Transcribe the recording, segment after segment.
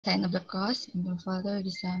sign of the cross, in the Father, the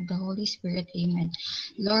Son, the Holy Spirit. Amen.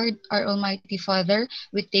 Lord, our Almighty Father,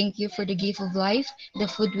 we thank you for the gift of life, the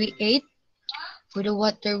food we ate, for the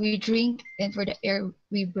water we drink, and for the air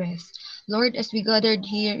we breathe. Lord, as we gathered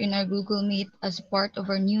here in our Google Meet as part of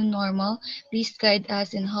our new normal, please guide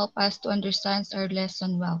us and help us to understand our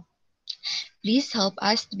lesson well. Please help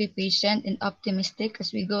us to be patient and optimistic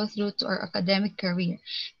as we go through to our academic career.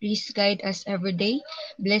 Please guide us every day.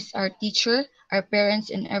 Bless our teacher, our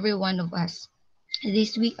parents, and every one of us.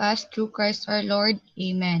 This we ask through Christ our Lord.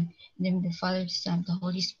 Amen. In the name of the Father, the Son, the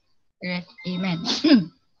Holy Spirit. Amen.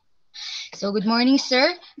 So, good morning,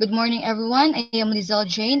 sir. Good morning, everyone. I am Lizelle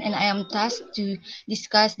Jane, and I am tasked to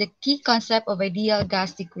discuss the key concept of ideal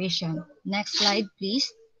gas equation. Next slide,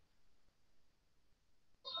 please.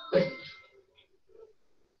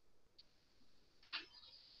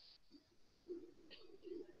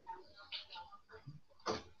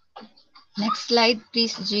 Next slide,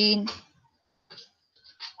 please, Jane.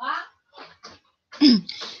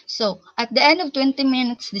 So, at the end of 20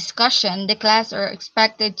 minutes discussion, the class are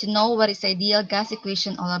expected to know what is ideal gas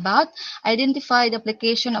equation all about, identify the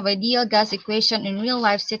application of ideal gas equation in real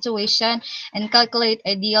life situation, and calculate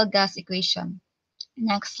ideal gas equation.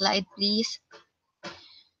 Next slide, please.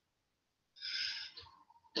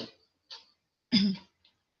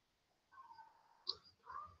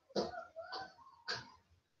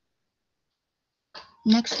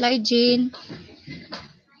 Next slide, Jane.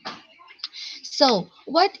 So,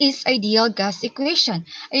 what is ideal gas equation?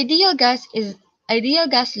 Ideal gas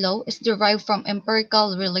law is derived from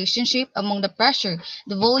empirical relationship among the pressure,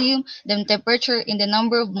 the volume, the temperature, and the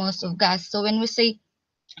number of moles of gas. So when we say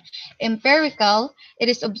empirical, it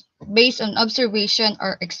is based on observation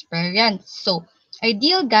or experience. So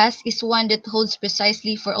ideal gas is one that holds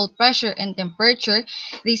precisely for all pressure and temperature.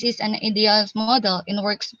 This is an ideal model and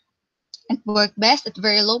work best at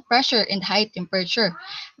very low pressure and high temperature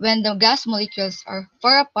when the gas molecules are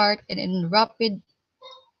far apart and in rapid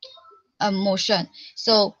motion.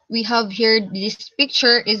 So we have here this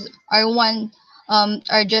picture is R1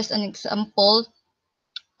 are just an example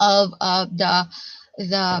of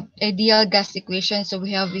the ideal gas equation. So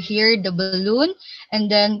we have here the balloon and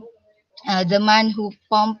then the man who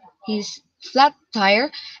pumped his flat tire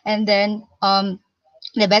and then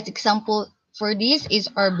the best example for this is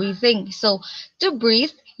our breathing. So to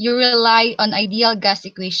breathe, you rely on ideal gas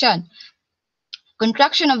equation.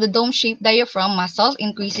 Contraction of the dome-shaped diaphragm muscle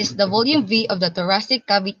increases the volume V of the thoracic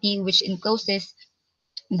cavity, which encloses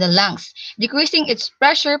the lungs. Decreasing its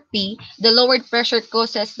pressure P, the lowered pressure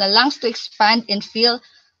causes the lungs to expand and fill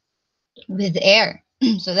with air.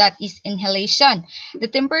 So that is inhalation. The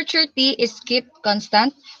temperature T is kept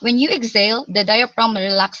constant. When you exhale, the diaphragm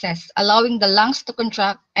relaxes, allowing the lungs to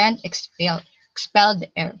contract and expel the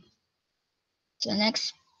air. So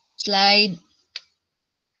next slide.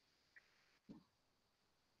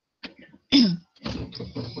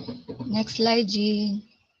 Next slide, Jean.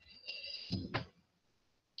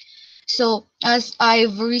 So, as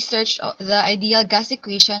I've researched the ideal gas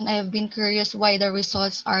equation, I have been curious why the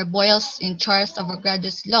results are Boyle's in Charles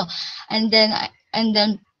Avogadro's law, and then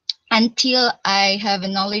until I have a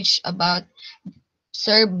knowledge about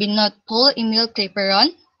Sir Binot Paul Emile Clapeyron.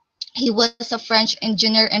 He was a French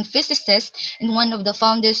engineer and physicist and one of the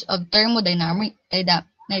founders of thermodynamics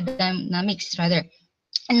rather.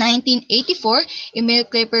 In 1984, Emile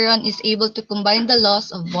Clapeyron is able to combine the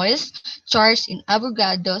laws of Boyle's, Charles, and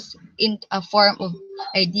Avogadro's in a form of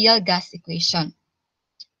ideal gas equation.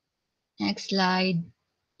 Next slide.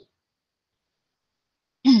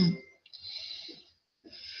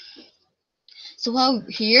 So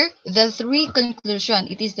here, the three conclusion,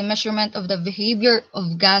 it is the measurement of the behavior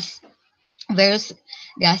of various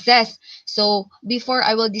gases. So before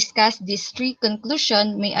I will discuss these three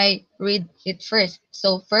conclusion, may I read it first?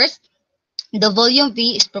 So first, the volume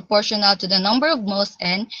V is proportional to the number of moles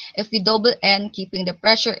N. If we double N, keeping the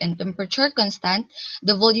pressure and temperature constant,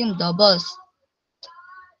 the volume doubles.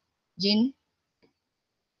 Jean?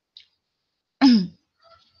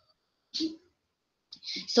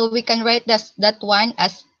 So we can write that one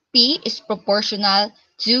as P is proportional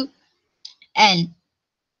to N.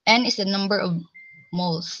 N is the number of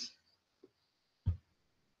moles.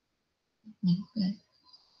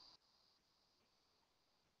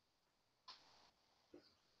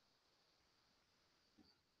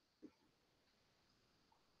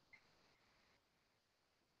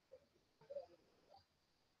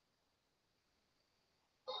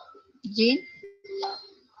 Jean?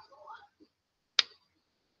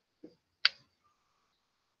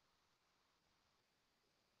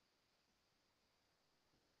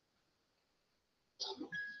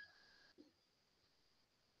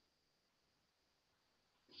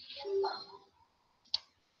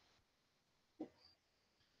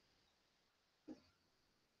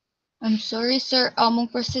 I'm sorry, sir. Among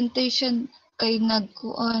presentation kay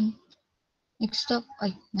nagkuan. Next stop.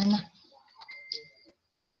 Ay, nana.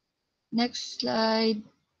 Next slide.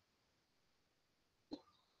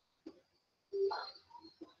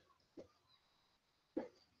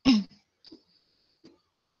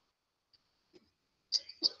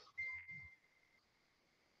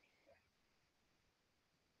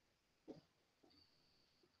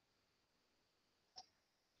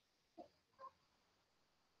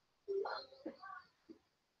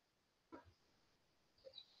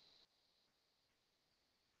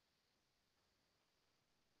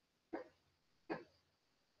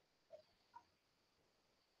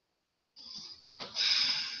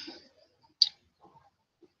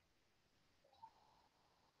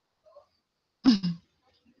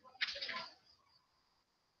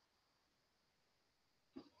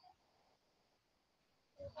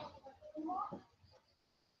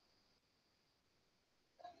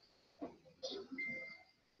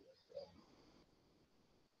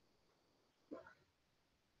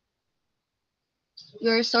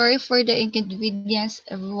 We're sorry for the inconvenience,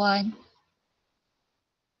 everyone.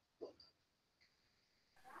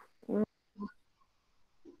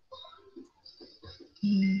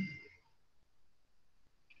 Hmm.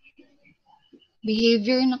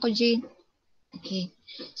 Behavior na ko, Jane. Okay.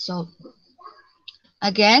 So,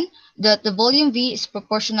 again, the volume V is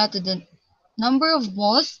proportional to the number of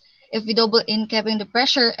moles. If we double in keeping the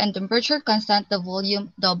pressure and temperature constant, the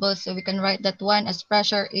volume doubles. So we can write that one as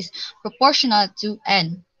pressure is proportional to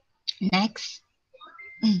N. Next.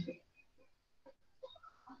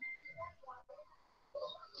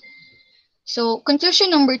 So conclusion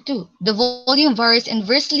number 2, the volume varies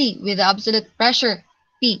inversely with the absolute pressure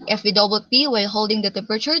P. If we double P while holding the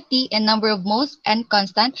temperature T and number of moles N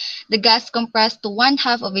constant, the gas compressed to one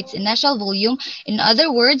half of its initial volume. In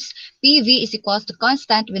other words, PV is equals to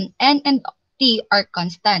constant when N and T are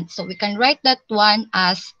constant. So we can write that one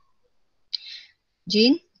as,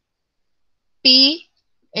 Jean, P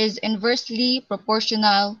is inversely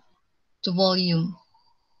proportional to volume.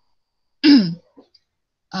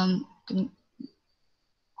 um,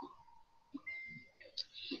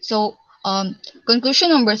 So, conclusion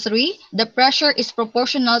number 3, the pressure is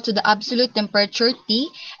proportional to the absolute temperature T.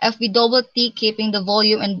 If we double T, keeping the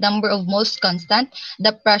volume and number of moles constant,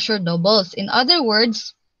 the pressure doubles. In other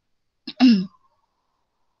words,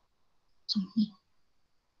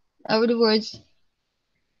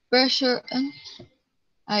 pressure,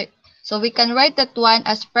 I, so we can write that one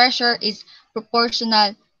as pressure is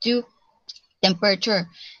proportional to temperature.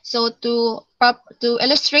 So to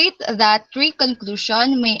illustrate that 3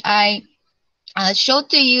 conclusion, may I show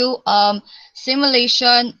to you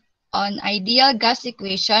simulation on ideal gas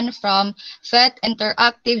equation from PhET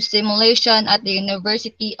Interactive Simulation at the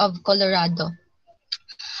University of Colorado.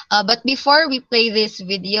 But before we play this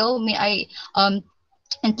video, may I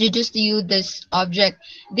introduce to you this object.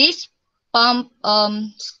 This pump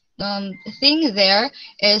thing there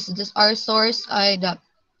is this our source, the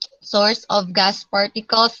source of gas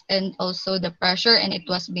particles and also the pressure, and it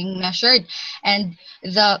was being measured. And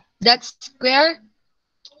that square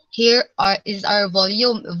here is our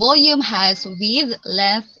volume. Volume has width,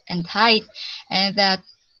 length, and height, and that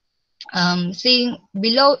thing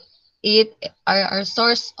below it are our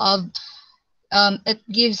source of it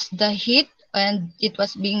gives the heat, and it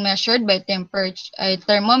was being measured by temperature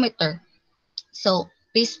thermometer. So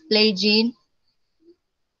please play, Jean.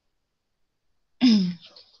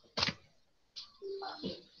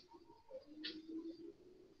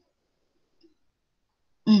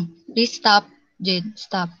 Please stop, Jean.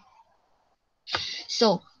 Stop.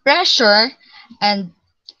 So and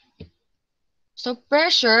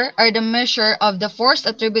pressure are the measure of the force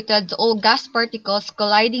attributed to all gas particles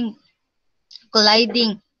colliding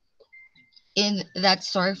in that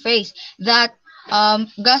surface. That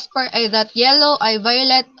that yellow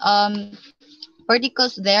violet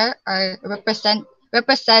particles there are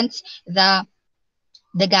represents the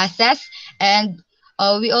gases, and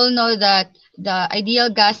we all know that the ideal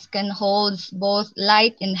gas can hold both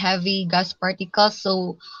light and heavy gas particles.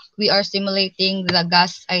 So we are simulating the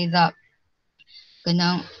gas ay the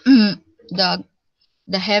kanang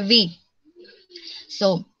the heavy.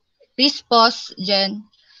 So please pause, Jen.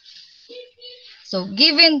 So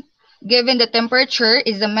given the temperature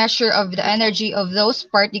is a measure of the energy of those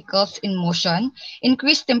particles in motion,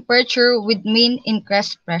 increased temperature would mean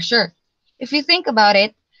increased pressure. If you think about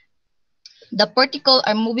it, the particles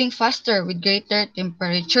are moving faster with greater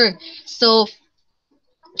temperature. So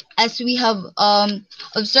as we have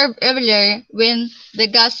observed earlier, when the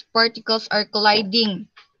gas particles are colliding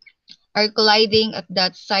at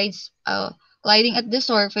that sides colliding at the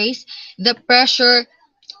surface, the pressure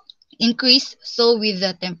increase, so with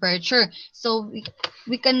the temperature. So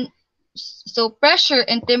we can so pressure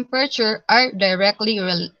and temperature are directly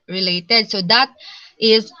related. So that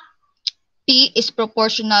is P is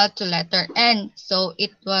proportional to letter N. So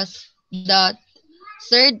it was the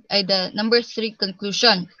the number 3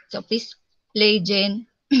 conclusion. So please play, Jane.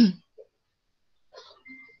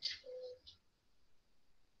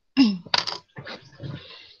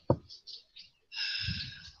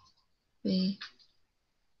 Okay.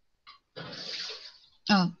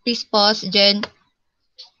 Oh, please pause, Jen.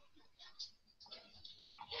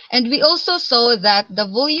 And we also saw that the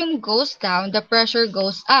volume goes down, the pressure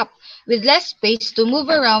goes up. With less space to move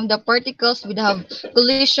around, the particles would have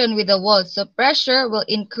collision with the wall, so pressure will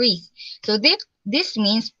increase. So this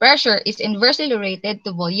means pressure is inversely related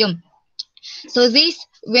to volume. So this,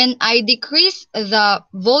 when I decrease the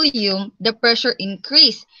volume, the pressure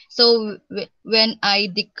increase. So when I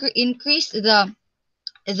increase the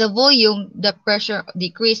volume, the pressure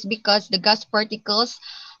decrease, because the gas particles,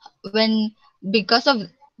 when because of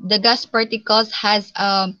the gas particles has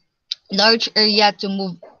a large area to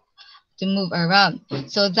move around.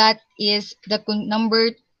 So that is the number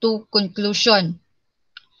 2 conclusion,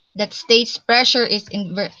 that states pressure is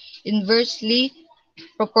inversely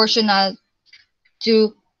proportional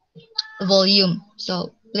to volume.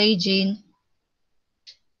 So play, Jane.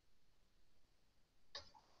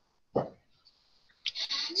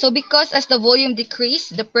 So because as the volume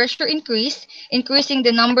decreased, the pressure increased, increasing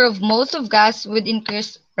the number of moles of gas would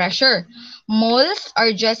increase pressure. Moles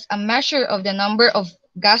are just a measure of the number of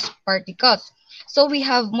gas particles. So we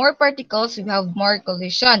have more particles, we have more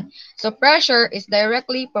collision. So pressure is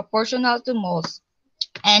directly proportional to moles.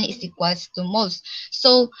 N is equals to moles.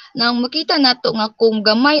 So nang makita nato nga kung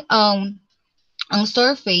gamay ang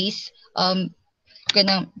surface,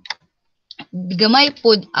 kanang gamay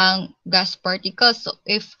pod ang gas particles. So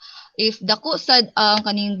if dako sad ang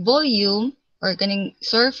kaning volume or kaning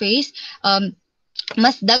surface,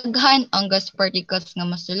 mas daghan ang gas particles nga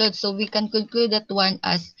masulod. So we can conclude that one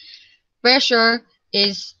as pressure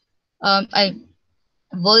is ay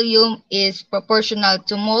volume is proportional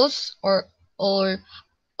to moles, or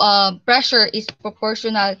pressure is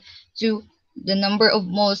proportional to the number of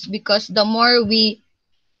moles, because the more we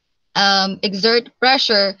exert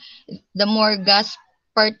pressure, the more gas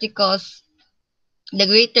particles, the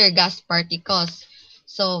greater gas particles.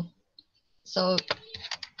 So, so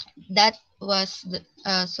that was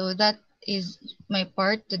so that is my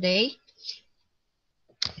part today.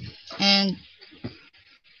 And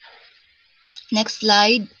next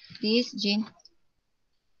slide, please, Jean.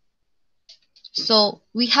 So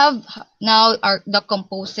we have now the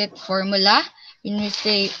composite formula. When we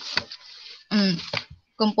say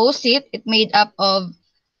composite, it made up of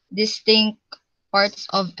distinct parts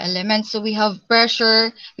of elements. So we have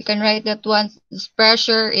pressure. We can write that one. This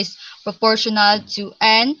pressure is proportional to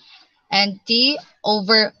N and T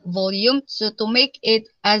over volume. So to make it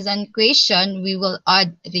as an equation, we will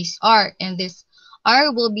add this R, and this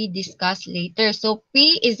R will be discussed later. So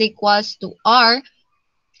P is equals to R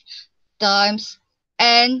times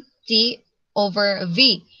N T over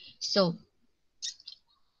V. So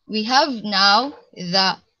we have now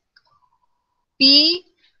the P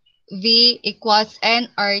V equals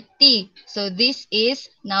nRT. So this is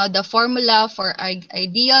now the formula for our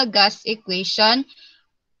ideal gas equation,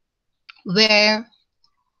 where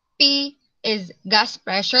P is gas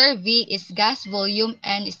pressure, V is gas volume,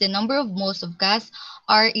 N is the number of moles of gas,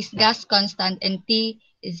 R is gas constant, and T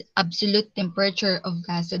is absolute temperature of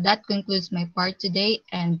gas. So that concludes my part today,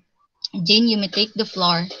 and Jane, you may take the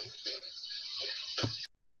floor.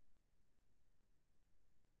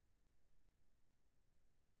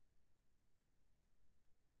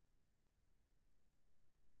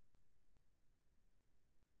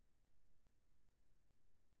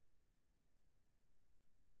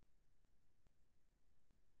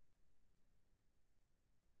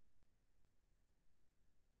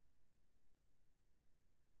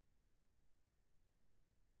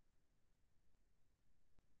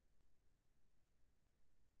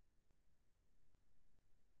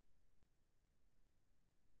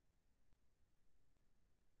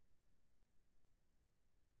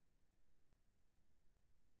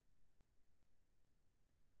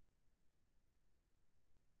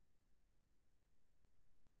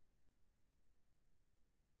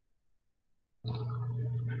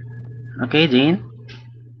 Okay, Jane.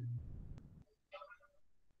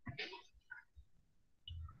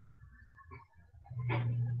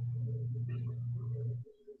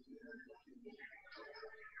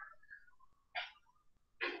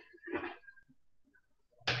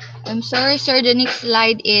 I'm sorry, sir. The next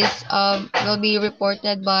slide is will be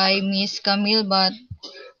reported by Miss Camille, but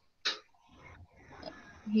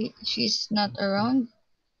she's not around.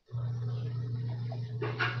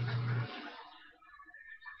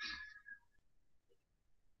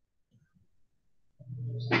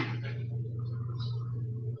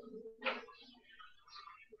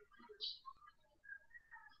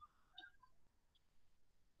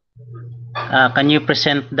 Can you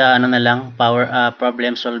present the ano na lang, power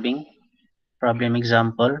problem solving? Problem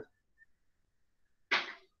example?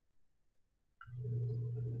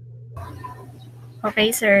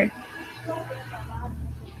 Okay, sir.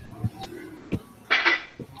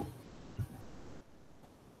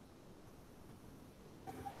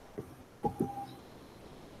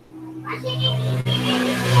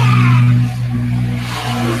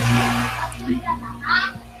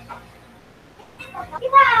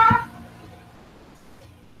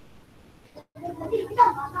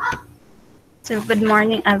 So, good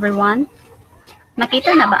morning, everyone.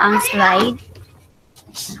 Makita na ba ang slide?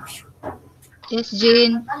 Yes,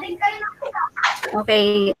 Jean.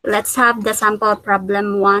 Okay, let's have the sample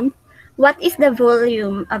problem 1. What is the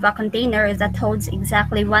volume of a container that holds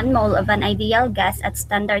exactly 1 mole of an ideal gas at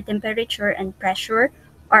standard temperature and pressure,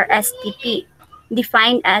 or STP,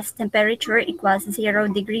 defined as temperature equals 0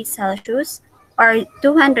 degrees Celsius, or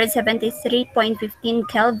 273.15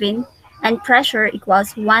 Kelvin, and pressure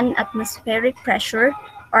equals 1 atmospheric pressure,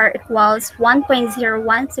 or equals 1.013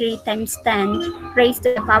 times 10 raised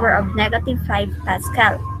to the power of negative 5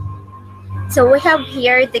 Pascal. So we have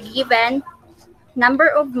here the given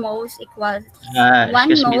number of moles equals 1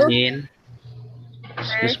 Excuse me, mole. Lynn.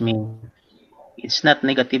 Excuse me. It's not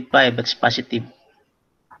negative 5, but it's positive.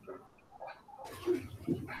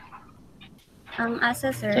 Ang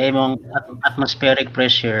asa, sir? Sa imong atmospheric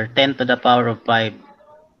pressure, 10 to the power of 5.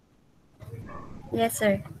 Yes,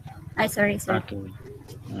 sir. Sorry, sir. Okay.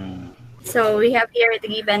 So we have here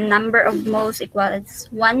the given number of moles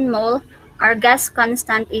equals 1 mole. Our gas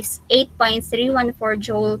constant is 8.314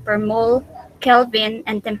 joule per mole Kelvin,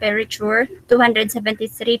 and temperature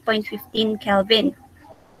 273.15 Kelvin.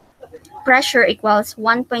 Pressure equals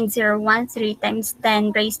 1.013 times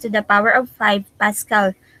 10 raised to the power of 5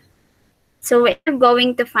 Pascal. So we're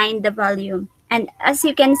going to find the volume. And as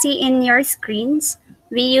you can see in your screens,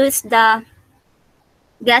 we use the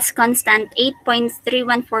gas constant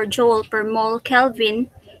 8.314 joule per mole Kelvin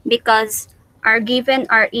because our given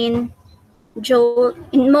are in joule,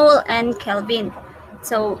 in mole and Kelvin.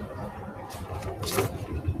 So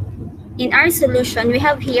in our solution, we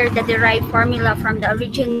have here the derived formula from the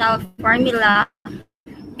original formula,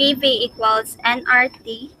 PV equals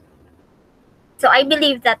nRT. So I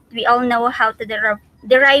believe that we all know how to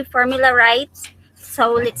derive formula, right?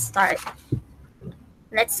 So let's start.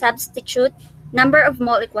 Let's substitute. Number of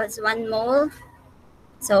mole equals 1 mole.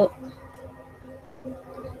 So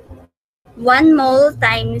 1 mole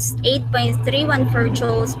times 8.314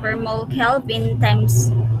 joules per mole Kelvin times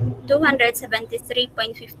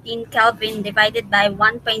 273.15 Kelvin divided by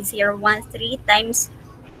 1.013 times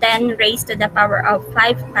 10 raised to the power of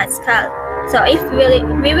 5 Pascal. So if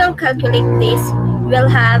we will calculate this, we'll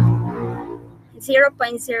have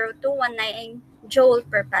 0.0219 joule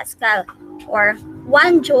per Pascal, or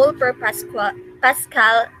 1 joule per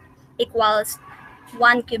Pascal equals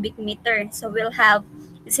 1 cubic meter. So we'll have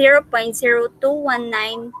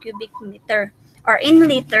 0.0219 cubic meter, or in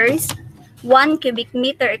liters, 1 cubic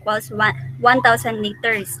meter equals 1,000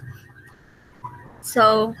 liters.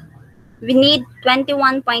 So we need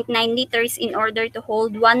 21.9 liters in order to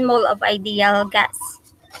hold 1 mole of ideal gas.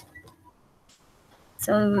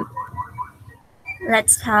 So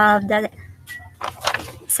let's have the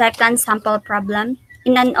second sample problem.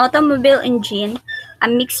 In an automobile engine, a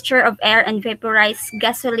mixture of air and vaporized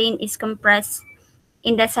gasoline is compressed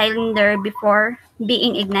in the cylinder before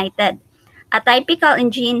being ignited. A typical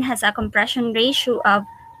engine has a compression ratio of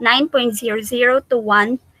 9.00 to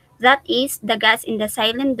 1. That is, the gas in the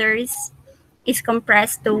cylinders is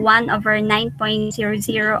compressed to 1 over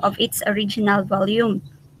 9.00 of its original volume.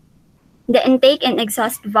 The intake and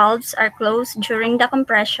exhaust valves are closed during the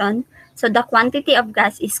compression, so the quantity of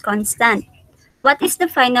gas is constant. What is the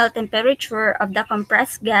final temperature of the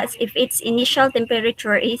compressed gas if its initial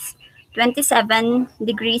temperature is 27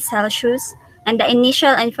 degrees Celsius and the initial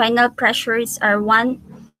and final pressures are 1.00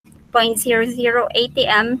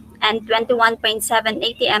 atm and 21.7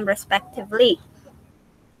 atm respectively?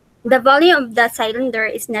 The volume of the cylinder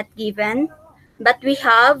is not given, but we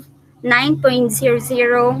have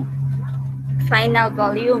 9.00 final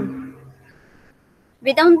volume.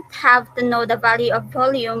 We don't have to know the value of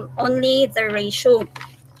volume, only the ratio.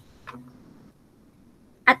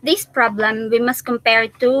 At this problem, we must compare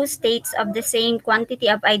two states of the same quantity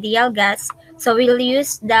of ideal gas. So we'll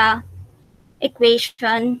use the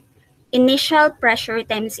equation initial pressure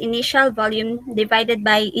times initial volume divided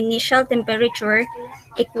by initial temperature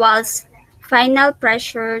equals final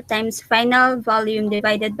pressure times final volume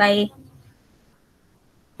divided by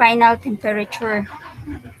final temperature.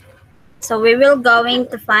 So we will going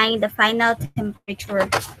to find the final temperature.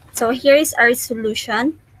 So here is our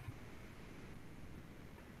solution.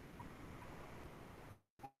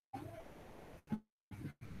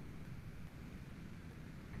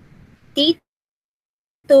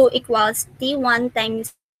 T2 equals T1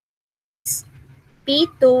 times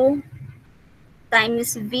P2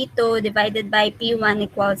 times V2 divided by P1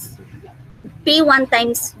 equals P1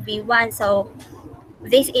 times V1. So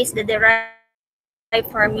this is the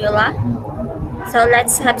derived formula. So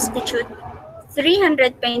let's substitute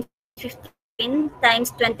 300.15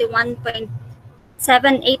 times 21.7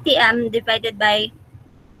 atm divided by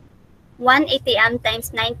 1 atm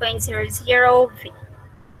times 9.00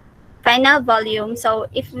 final volume. So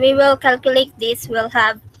if we will calculate this, we'll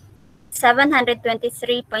have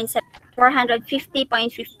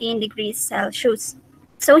 450.15 degrees Celsius.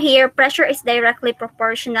 So here, pressure is directly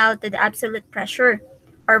proportional to the absolute pressure,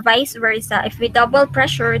 or vice versa. If we double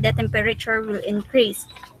pressure, the temperature will increase,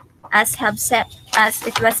 as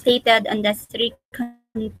it was stated on the three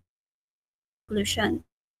conclusions.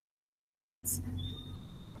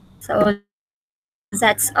 So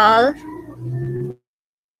that's all.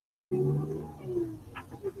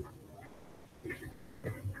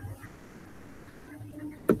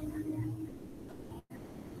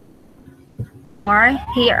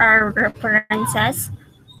 Here are references.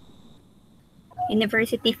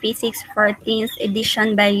 University Physics 14th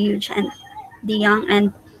edition by Eugene DeYoung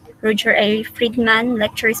and Roger A. Friedman.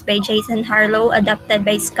 Lectures by Jason Harlow, adapted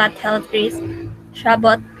by Scott Helfrich,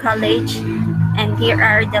 Chabot College. And here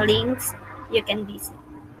are the links you can visit.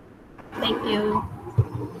 Thank you.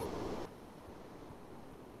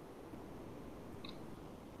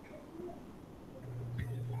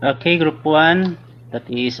 Okay, Group 1, that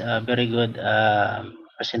is a very good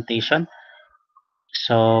presentation.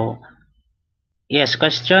 So, yes,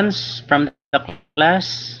 questions from the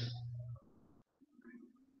class?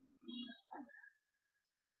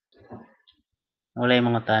 Wala yung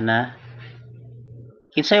mga tana.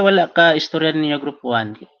 Kinsay wala ka istorya ninyo Group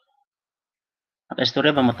 1?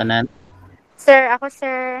 Naka-istorya ba mo tanan? Sir, ako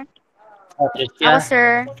sir. Tricia, Ako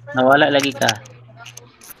sir. nawala lagi ka.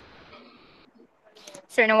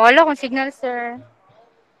 Sir, nawala akong signal sir.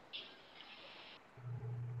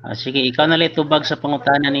 Sige, ikaw na lang tubag sa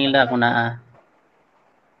pangutana nila kung naa.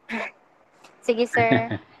 Sige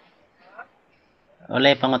sir.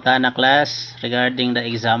 Wala yung pangutana class regarding the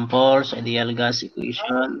examples, ideal gas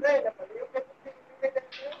equation.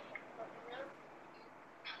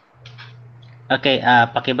 Okay,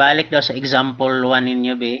 pakibalik daw sa example 1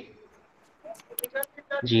 ninyo, be.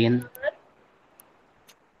 Jean.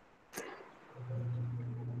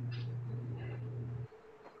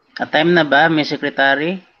 Ka-time na ba, may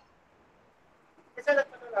secretary?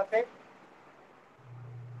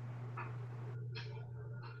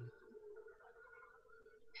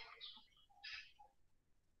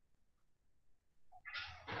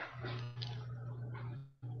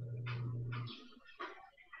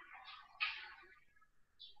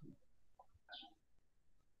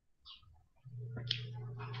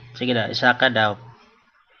 Sige daw, isa ka daw.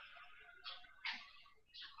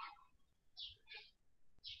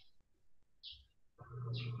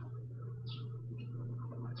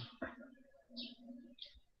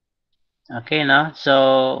 Okay, no?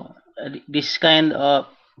 So, this kind of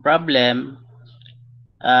problem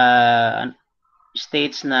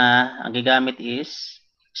states na ang gigamit is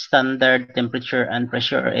standard temperature and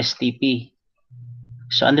pressure or STP.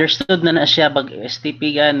 So, understood na siya pag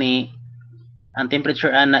STP gani, ang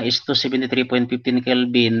temperature ana is 273.15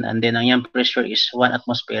 Kelvin and then ang yung pressure is 1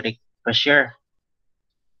 atmospheric pressure.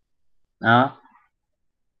 No?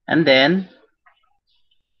 And then,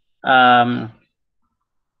 ang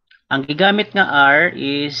gigamit nga R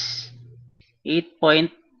is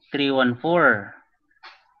 8.314.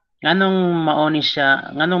 Nganong mao ni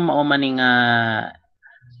siya, nganong mao man ning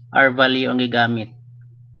R value ang gigamit?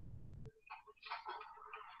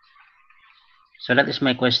 So that is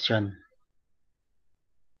my question.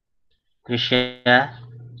 Tricia?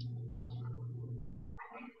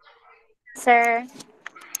 Sir.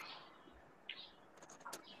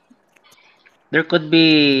 There could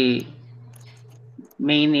be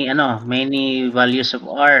many values of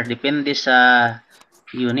R depende sa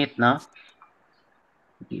unit, no?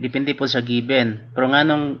 Depende po sa given. Pero nga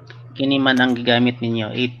nung kini man ang gigamit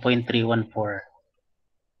ninyo, 8.314.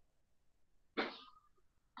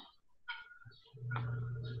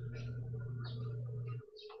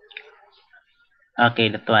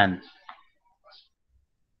 Okay, that one.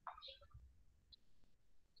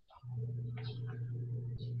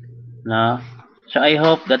 No? So I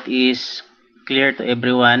hope that is clear to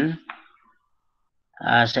everyone.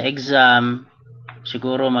 Sa exam,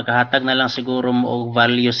 siguro magkahatag na lang siguro mo og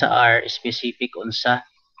value sa R specific unsa.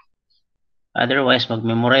 Otherwise,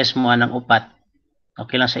 mag-memorize mo anang upat.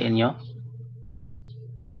 Okay lang sa inyo?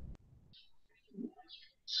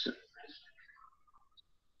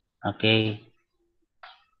 Okay.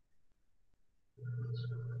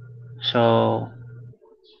 So,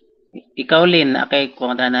 ikaw, Lin, kay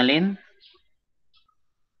kung na, Lin?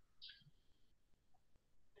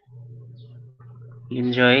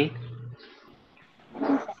 Enjoy?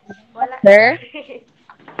 Sir?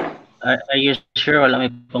 Are you sure wala may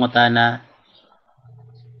pangutana?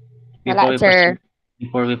 Wala, sir.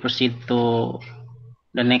 Before we proceed to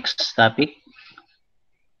the next topic?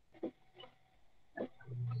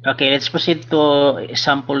 Okay, let's proceed to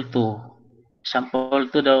sample 2. Sample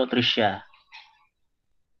 2 daw, Tricia.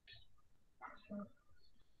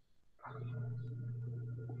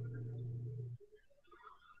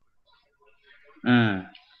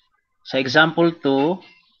 Sa example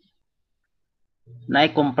 2,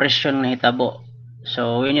 na-compression na hitabo.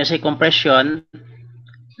 So, when you say compression,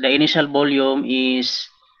 the initial volume is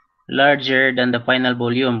larger than the final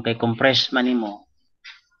volume kay compress man nimo.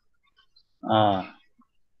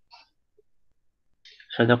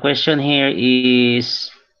 So the question here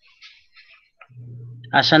is,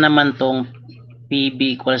 asa naman tong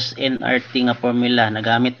PB equals nRT nga formula?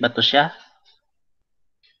 Nagamit ba to siya?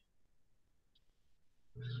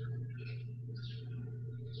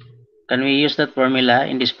 Can we use that formula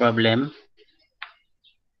in this problem?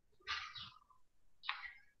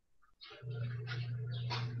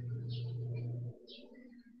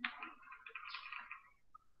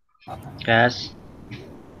 Kas?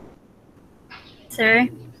 Sir,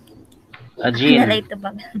 Jean? nalito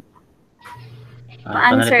ba?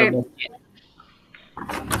 Kuan, sir.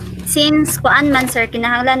 Since kuan man, sir,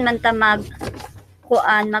 kinahanglan man ta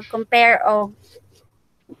mag-compare og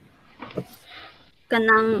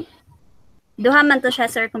kanang duha man to siya,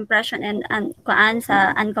 sir, compression and kuan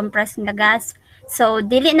sa uncompressed nga gas. So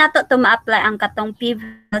dili nato to ma-apply ang katong P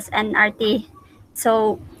equals nRT.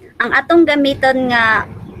 So ang atong gamiton nga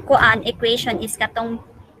kuan equation is katong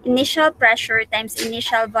initial pressure times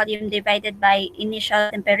initial volume divided by initial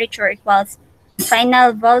temperature equals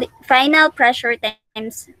final pressure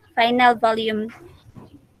times final volume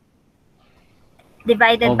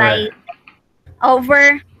divided by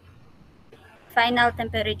over final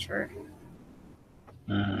temperature.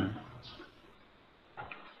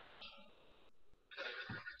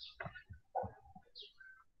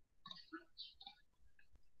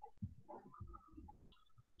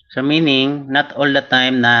 So meaning, not all the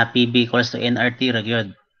time na PB equals to nRT ra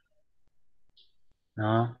gyud.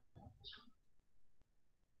 No?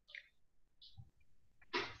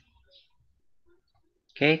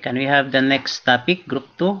 Okay, can we have the next topic,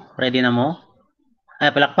 group 2? Ready na mo?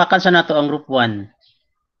 Ay, palakpakan sa nato ang group 1.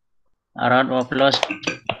 A round of applause. Group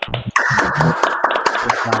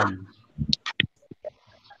 1.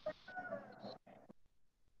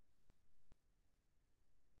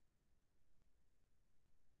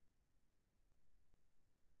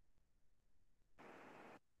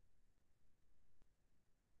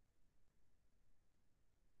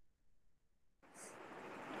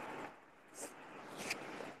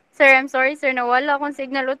 Sir, I'm sorry, sir. Nawala akong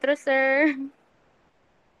signal utro, sir.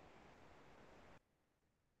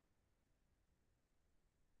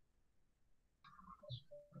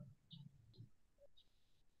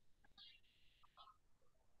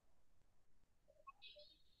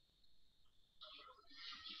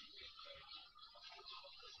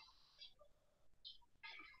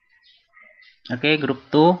 Okay, group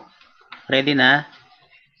 2. Ready na?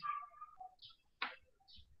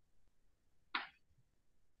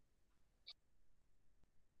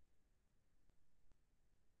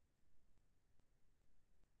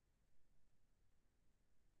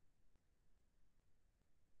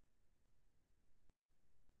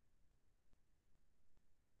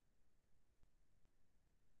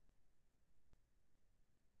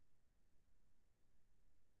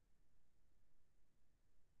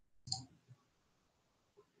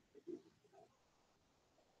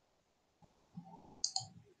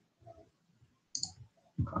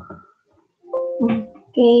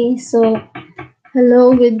 Okay, so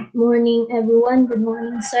hello, good morning everyone. Good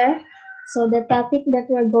morning, sir. So the topic that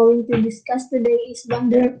we're going to discuss today is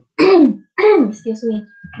excuse me,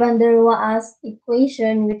 van der Waals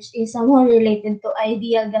equation, which is somehow related to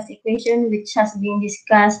ideal gas equation, which has been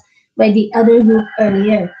discussed by the other group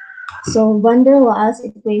earlier. So van der Waals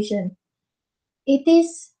equation. It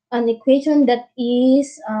is an equation that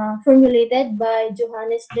is formulated by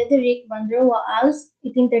Johannes Diederik van der Waals,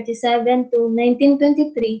 1837 to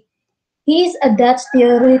 1923. He is a Dutch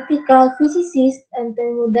theoretical physicist and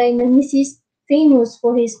thermodynamicist famous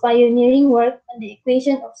for his pioneering work on the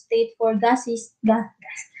equation of state for gases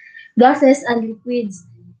and liquids.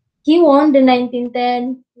 He won the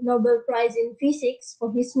 1910 Nobel Prize in Physics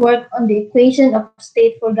for his work on the equation of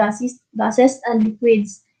state for gases and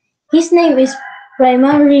liquids. His name is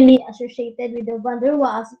primarily associated with the van der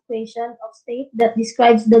Waals equation of state that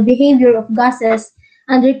describes the behavior of gases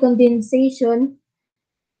under condensation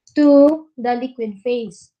to the liquid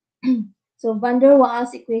phase. So van der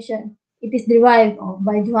Waals equation, it is derived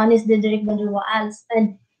by Johannes Diederik van der Waals,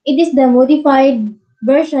 and it is the modified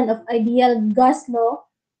version of ideal gas law,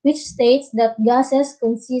 which states that gases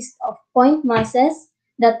consist of point masses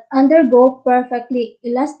that undergo perfectly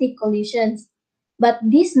elastic collisions. But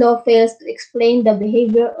this law fails to explain the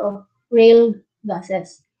behavior of real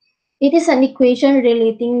gases. It is an equation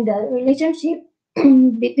relating the relationship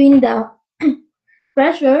between the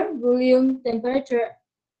pressure, volume, temperature,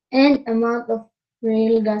 and amount of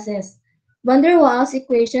real gases. Van der Waals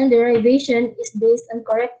equation derivation is based on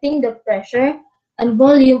correcting the pressure and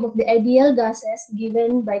volume of the ideal gases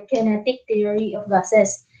given by kinetic theory of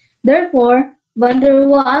gases. Therefore, Van der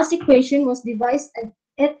Waals equation was devised and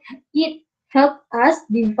it helped us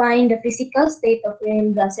define the physical state of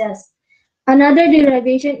real gases. Another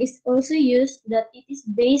derivation is also used that it is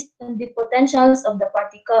based on the potentials of the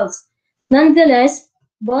particles. Nonetheless,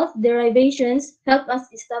 both derivations help us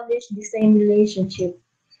establish the same relationship.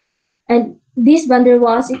 And this van der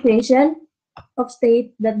Waals equation of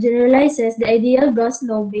state that generalizes the ideal gas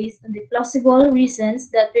law based on the plausible reasons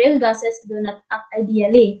that real gases do not act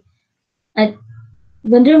ideally. And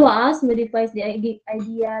van der Waals modifies the ideal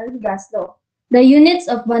gas law. The units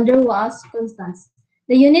of van der Waals constants.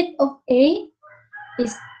 The unit of A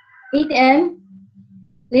is 8m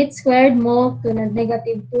lit squared mole to the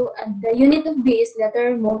negative 2, and the unit of B is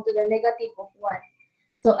letter mole to the negative of 1.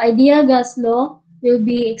 So ideal gas law will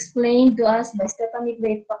be explained to us by Stephanie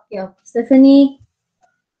Great Pacquiao. Stephanie?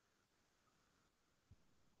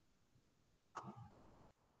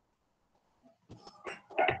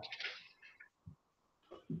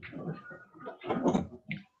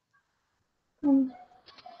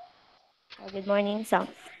 Good morning. So,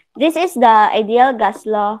 this is the ideal gas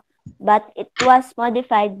law, but it was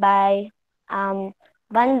modified by van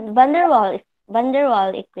der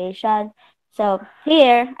Waals equation. So,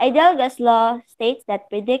 here, ideal gas law states that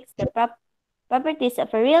predicts the properties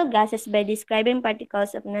of a real gases by describing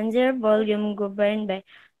particles of non-zero volume governed by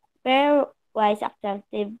pairwise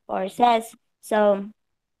attractive forces. So,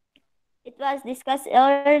 it was discussed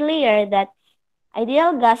earlier that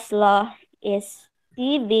ideal gas law is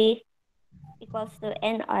CV equals to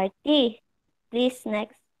nRT. Please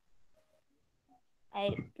next.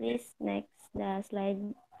 Please next the slide,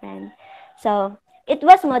 friend. So it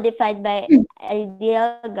was modified by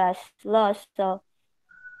ideal gas law. So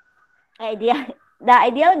the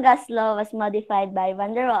ideal gas law was modified by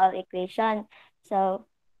van der Waals equation. So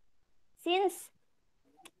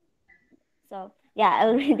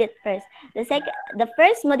I'll read it first. The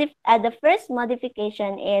first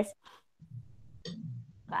modification is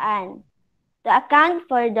to account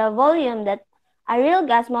for the volume that a real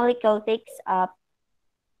gas molecule takes up.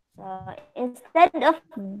 So instead of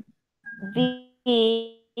V,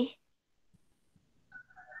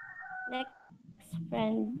 next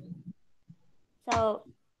friend. So,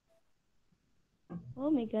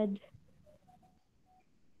 oh my God.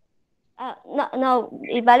 No,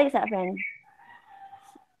 ibalik sa friend.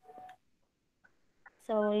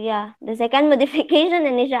 So, yeah. The second modification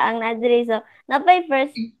na siya ang nadiri. So, napay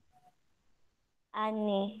first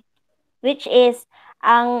ani, which is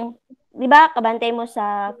ang, di ba, kabantay mo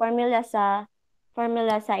sa formula sa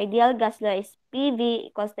ideal gas law is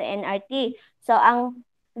PV equals to nRT. So, ang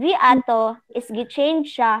V ato is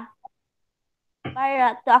gi-change siya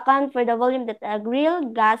para to account for the volume that a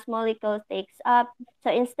real gas molecule takes up.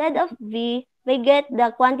 So, instead of V, we get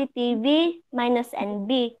the quantity V minus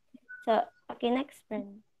NB. So, okay, next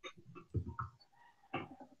friend.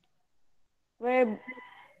 Where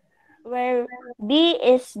B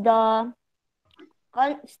is the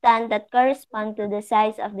constant that correspond to the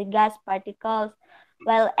size of the gas particles,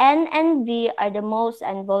 while N and V are the moles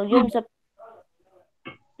and volume. So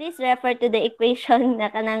please refer to the equation na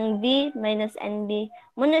kanang V minus NB.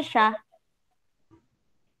 Muna siya.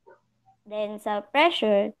 Then sa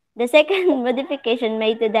pressure, the second modification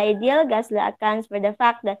made to the ideal gas law accounts for the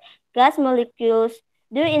fact that gas molecules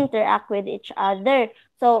do interact with each other.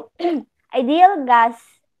 So, ideal gas,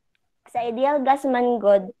 sa ideal gas man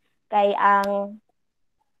good, kay ang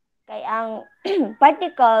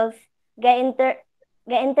particles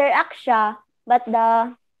ga-interact siya, but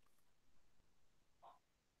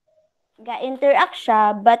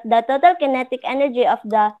the total kinetic energy of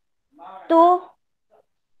the two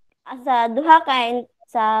sa duha ka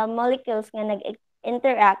sa molecules nga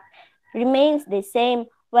nag-interact remains the same,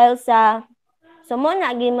 while sa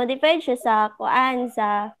muna gi-modify siya sa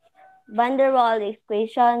van der Waals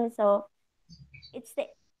equation. So it's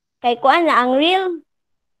kay kuan na ang real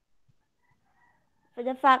for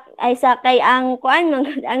the fact ay sa kay ang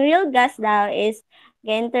ang real gas daw is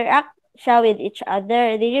ga-interact siya with each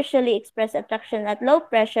other. They usually express attraction at low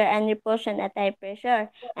pressure and repulsion at high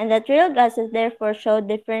pressure, and that real gases therefore show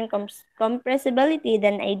different compressibility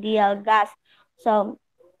than ideal gas. So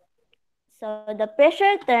the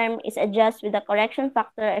pressure term is adjusted with the correction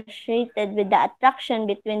factor associated with the attraction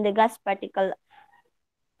between the gas particles.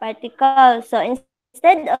 So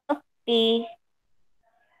instead of P,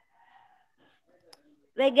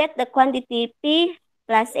 we get the quantity P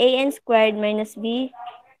plus AN squared minus AN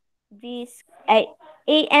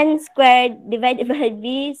squared divided by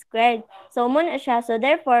V squared. So muna siya. So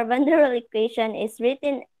therefore, Van der Waals equation is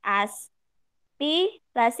written as P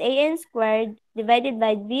plus AN squared divided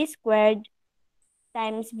by V squared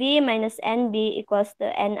times V minus NB equals to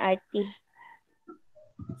nRT.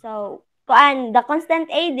 So, the constant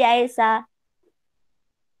A di ay sa,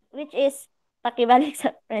 which is, pakibalik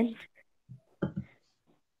sa friend.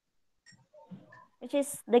 Which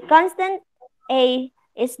is, the constant A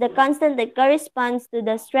is the constant that corresponds to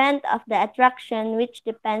the strength of the attraction, which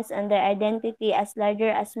depends on their identity as larger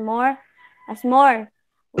as more.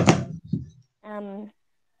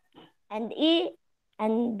 And E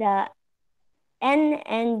and the N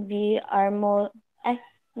and V are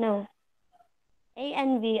no. A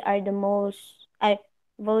and V are the moles.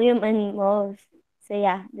 Volume and moles. So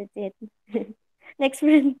yeah, that's it. Next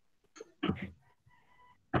friend.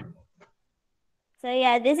 So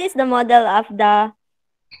yeah, this is the model of the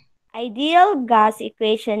ideal gas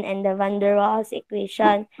equation and the Van der Waals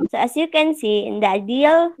equation. So as you can see, in the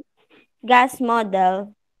ideal gas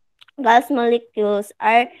model, gas molecules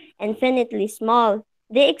are infinitely small.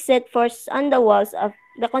 They exert forces on the walls of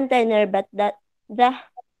the container, but not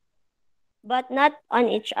on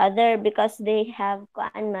each other because they have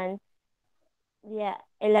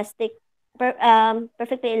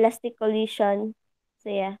perfectly elastic collision. So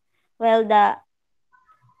yeah, well the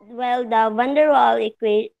Van der Waals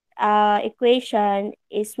equation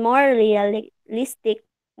is more realistic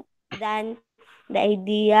than the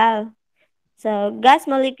ideal. So gas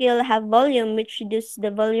molecule have volume which reduces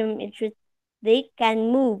the volume they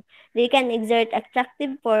can move. They can exert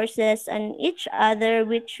attractive forces on each other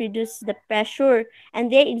which reduce the pressure,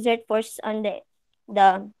 and they exert force on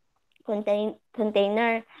the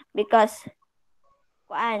container because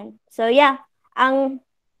so yeah,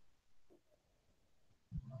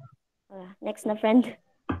 next na friend.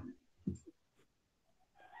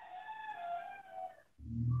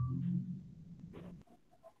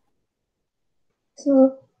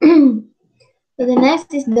 So, so the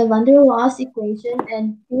next is the Van der Waals equation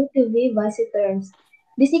and Q to V vice terms.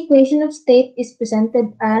 This equation of state is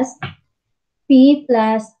presented as P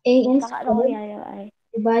plus AN squared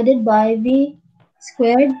divided by V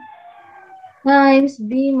squared times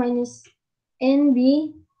V minus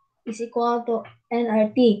NB is equal to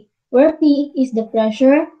nRT, where P is the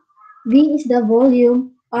pressure, V is the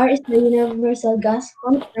volume, R is the universal gas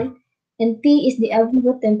constant, and T is the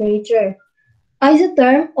absolute temperature.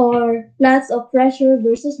 Isotherm or plots of pressure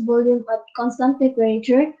versus volume at constant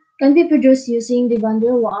temperature can be produced using the Van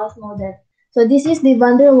der Waals model. So this is the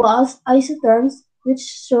Van der Waals isotherms, which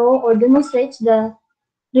show or demonstrates the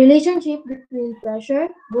relationship between pressure,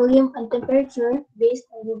 volume, and temperature based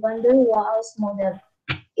on the Van der Waals model.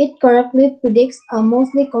 It correctly predicts a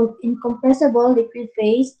mostly incompressible liquid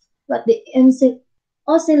phase, but the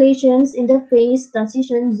oscillations in the phase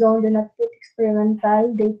transition zone do not fit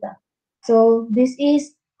experimental data. So this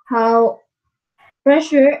is how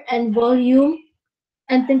pressure and volume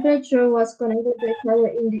and temperature was connected to each other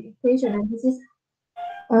in the equation, and this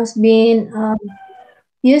has been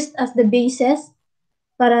used as the basis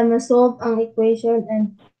para ma-solve ang equation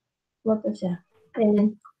and what to siya.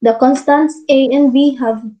 And the constants A and B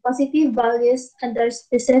have positive values and are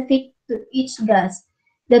specific to each gas.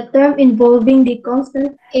 The term involving the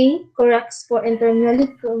constant A corrects for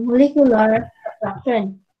intermolecular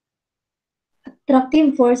attraction.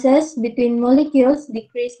 Attractive forces between molecules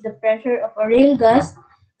decrease the pressure of a real gas,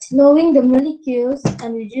 slowing the molecules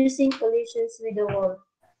and reducing collisions with the wall.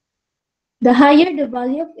 The higher the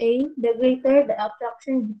value of A, the greater the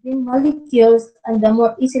attraction between molecules and the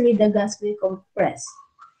more easily the gas will compress.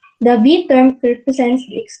 The V term represents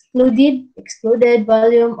the excluded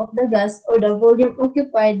volume of the gas or the volume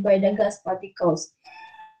occupied by the gas particles.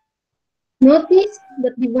 Notice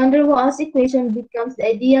that the van der Waals equation becomes the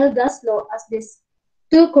ideal gas law as these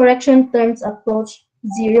two correction terms approach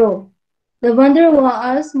zero. The van der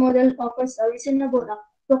Waals model offers a reasonable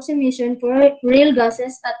approximation for real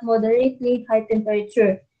gases at moderately high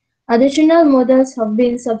temperature. Additional models have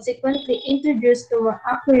been subsequently introduced to more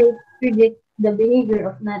accurately predict the behavior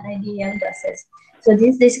of non-ideal gases. So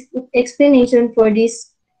this is the explanation for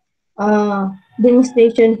this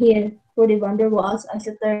demonstration here for the van der Waals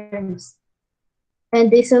isotherms.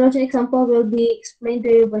 And the solution example will be explained to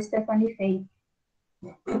you by Stephanie Faye.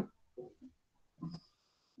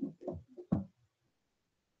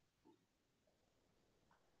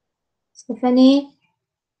 Stephanie?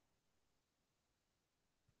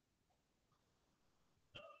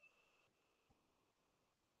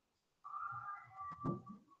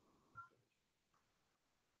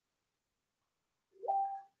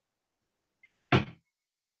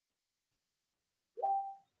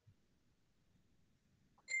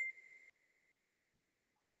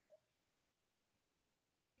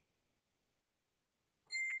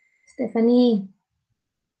 Stephanie?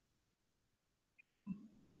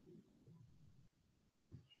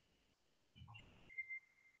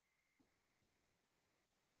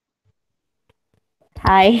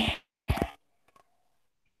 Hi.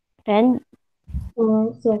 Friend?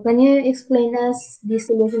 So can you explain us the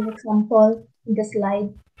solution example in the slide?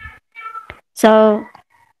 So,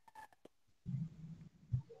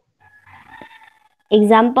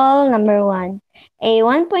 example number 1. A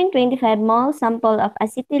 1.25 mole sample of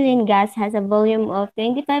acetylene gas has a volume of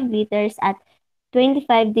 25 liters at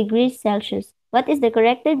 25 degrees Celsius. What is the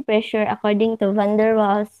corrected pressure according to van der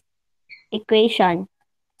Waals equation?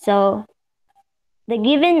 So, the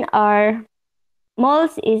given are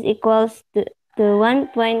moles is equals to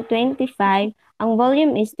 1.25. Ang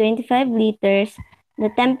volume is 25 liters. The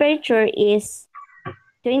temperature is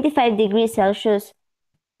 25 degrees Celsius.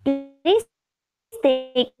 Please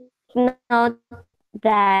take note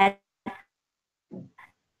that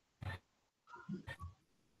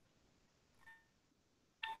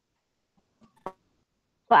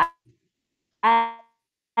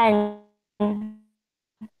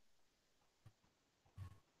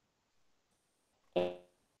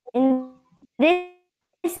in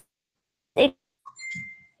this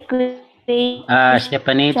equation,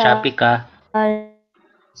 Stephanie, choppy ka.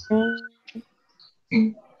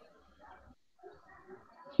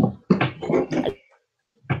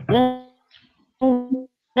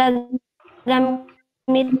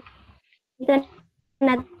 gagamit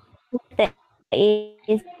natin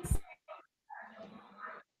is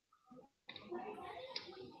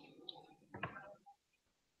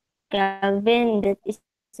Kelvin. That is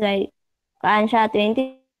why kaan siya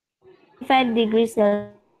 25 degrees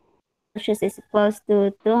Celsius is equals to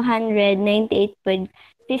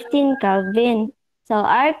 298.15 Kelvin. So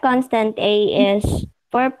our constant A is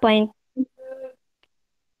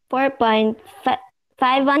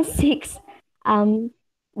 4.516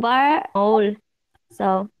 bar mole.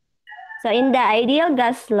 So in the ideal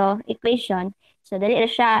gas law equation, so dali na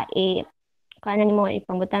siya kanan mo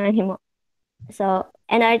ipangbutangan mo. So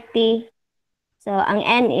nRT, so ang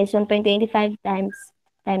N is 1.25 times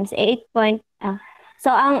 8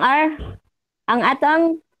 so ang R, ang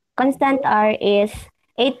atong constant R is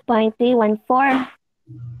 8.314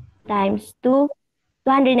 times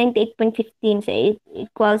 298.15, so it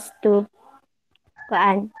equals to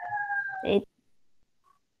kuan. So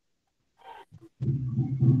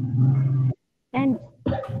friend.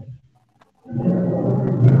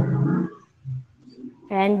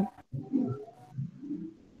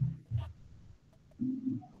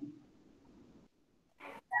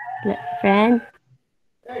 Friend.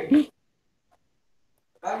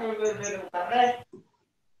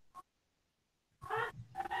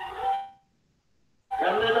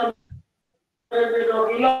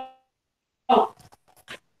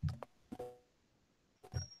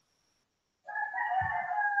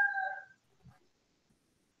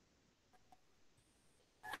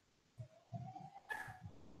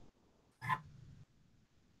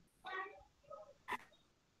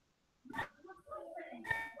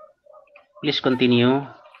 Please continue.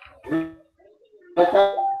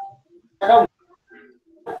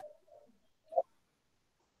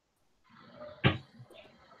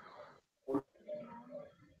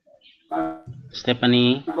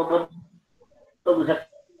 Stephanie?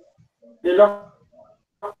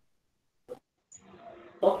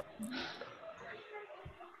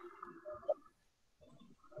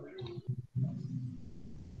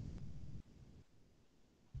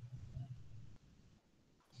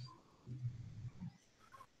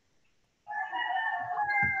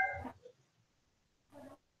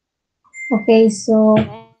 Okay, so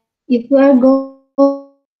if we are going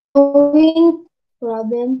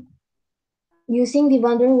problem using the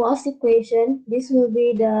van der Waals equation, this will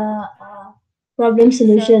be the problem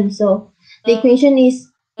solution. So the equation is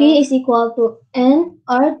P is equal to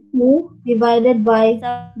NR2 divided by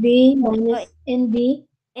B minus NB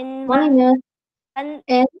In minus one,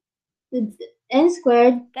 N, N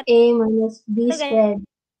squared A minus B ito squared.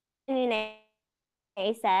 ganun na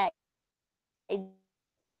isa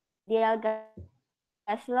ideal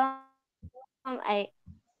gas law ay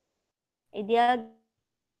ideal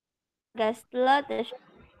gas law to siya.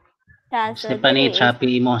 So, Stephanie, dili is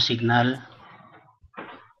choppy mo ang signal.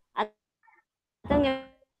 atong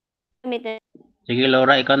gamitin. Sige,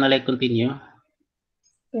 Laura, ikaw na like continue.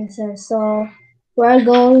 Yes, sir. So we're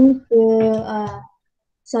going to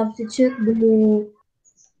substitute the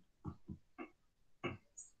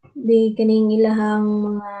kaning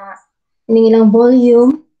ilang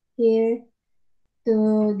volume here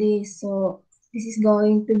to this. So this is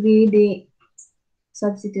going to be the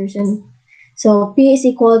substitution. So P is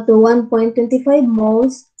equal to 1.25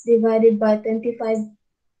 moles divided by 25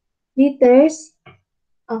 liters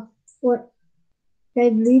of 5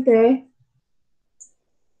 liter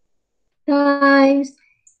times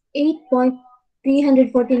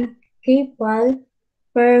 8.314 kcal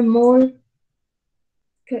per mole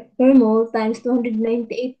times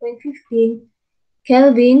 298.15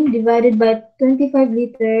 Kelvin divided by 25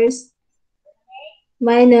 liters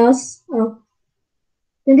minus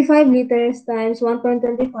 25 liters times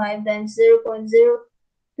 1.25 times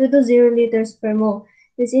 0.0220 liters per mole.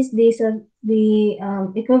 This is the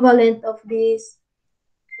equivalent of this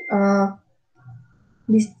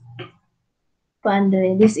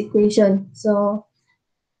equation. So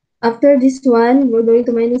after this one, we're going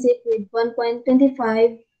to minus it with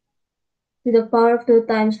 1.25 to the power of 2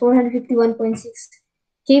 times 451.6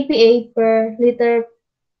 kPa per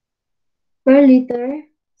liter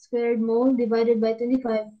squared mole divided by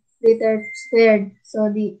 25 liter squared.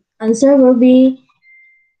 So the answer will be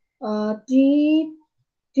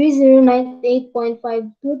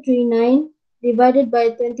 3098.5239 divided by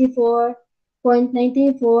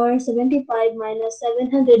 24.9475 minus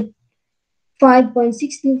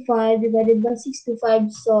 705.625 divided by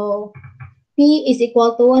 625. So P is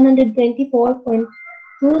equal to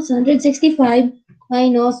 124.265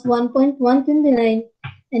 minus 1.129,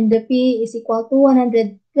 and the P is equal to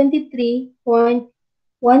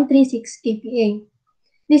 123.136 kPa.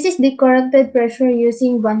 This is the corrected pressure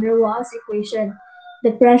using van der Waals equation.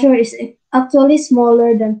 The pressure is actually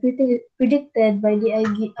smaller than predicted by the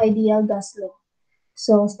ideal gas law.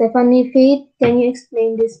 So, Stephanie, Faith, can you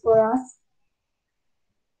explain this for us?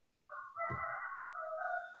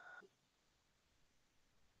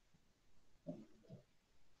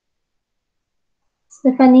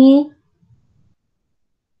 Stephanie?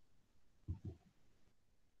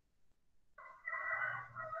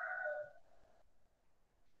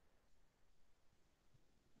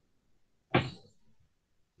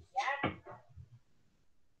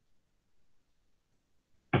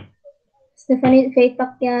 Stephanie Faith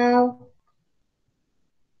Pacquiao.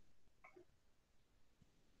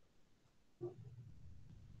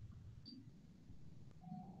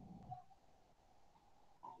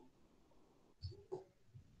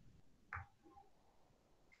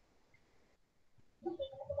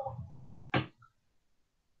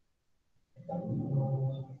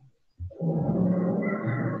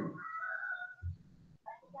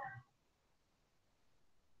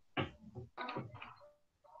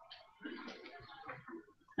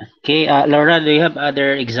 Okay, Laura, do you have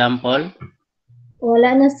other example?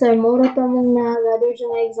 Wala na, sir. Mura to mong na-gather siya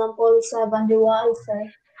nga example sa van der Waals, sir.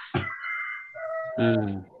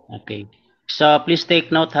 Okay. So, please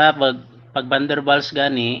take note ha, pag van der Waals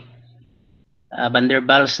gani, van der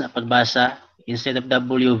Waals na pagbasa, instead of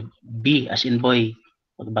WB as in boy,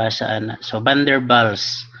 pagbasa na. So, van der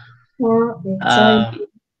Waals. Okay, sorry.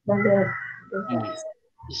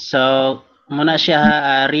 So, muna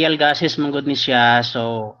siya, real gases manggod ni siya.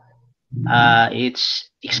 So,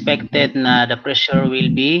 it's expected na the pressure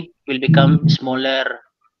will become smaller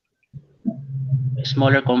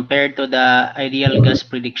compared to the ideal gas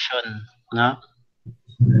prediction, no?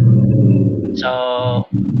 So,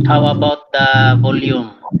 how about the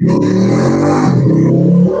volume?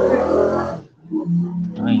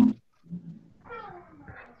 Okay.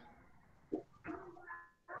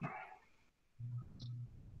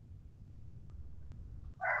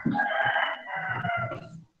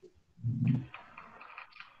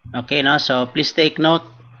 Okay, no? So, please take note.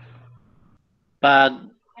 Pag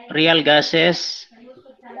real gases,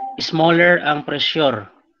 smaller ang pressure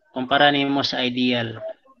kumpara nimo sa ideal.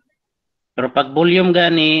 Pero pag volume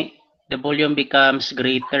gani, the volume becomes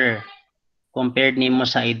greater compared nimo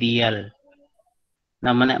sa ideal.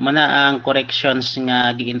 Na mana ang corrections nga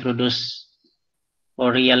gi-introduce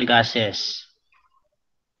for real gases.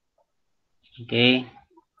 Okay?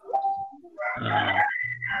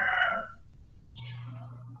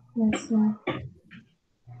 Yes, sir.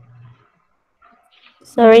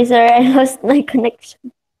 Sorry, sir. I lost my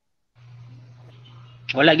connection.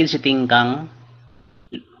 Wala gid si tingkang.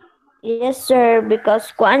 Yes, sir.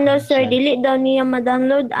 Because kuan daw, sir, dili daw niya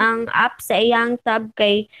ma-download ang app sa iyang tab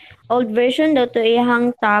kay old version daw to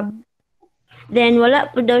iyang tab. Then,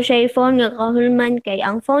 wala po daw siya phone nga kahulman kay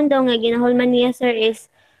ang phone daw nga ginahulman niya, sir,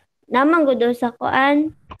 is naman ko daw sa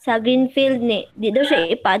kuan sa Greenfield ni. Di daw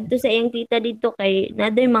siya ipa-add to sa iyang tita dito kay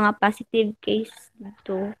naday mga positive case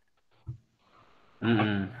dito.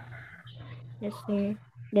 Yes, sir.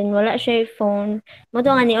 Then, wala siya phone. Mo to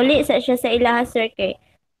nga ni uli sa siya sa ilaha, sir, kay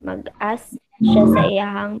mag-ask siya sa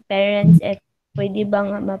iyang parents if pwede ba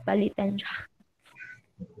nga mapalitan siya.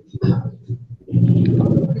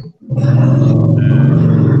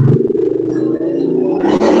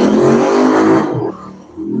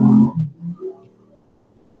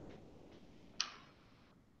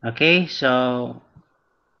 Okay, so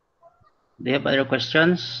do you have other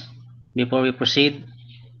questions before we proceed?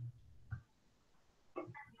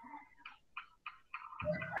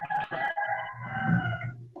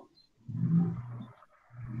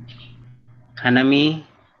 Hanami,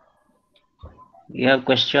 you have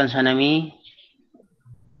questions, Hanami?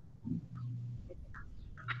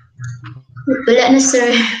 Wala na,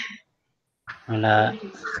 sir. Wala.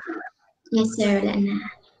 Yes, sir. Wala na.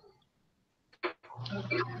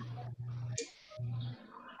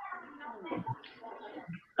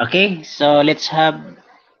 Okay, so let's have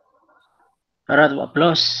a round of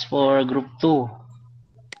applause for group 2.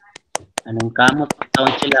 Anong kamot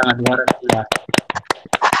taon sila nga duwara sila.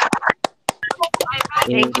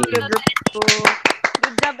 Thank you, group 2.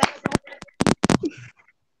 Good job, everyone.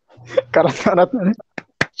 Karat-karat na.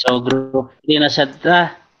 So group 3 na sad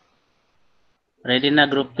ta. Ready na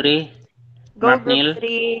group 3? Go, Mark Neil? group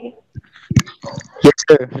 3. Yes,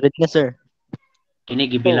 sir. Ready na, sir. Kini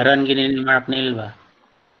gibilaran gini ni Mark Neil ba?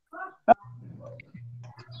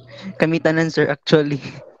 Kami tanan, sir, actually.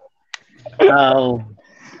 Oh.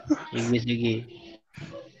 Sige, sige.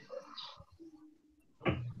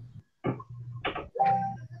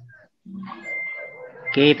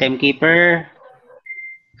 Okay, timekeeper.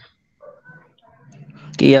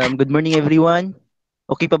 Okay, good morning, everyone.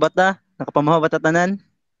 Okay pa ba ta? Nakapamahaw ba ta tanan?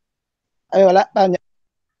 Ay, wala. Tanya.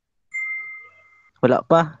 Wala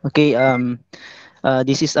pa. Okay,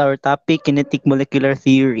 this is our topic, kinetic molecular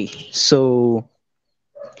theory. So,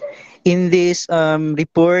 in this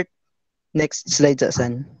report, next slide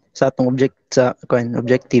sa atong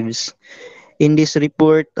objectives. In this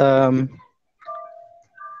report,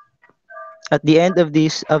 at the end of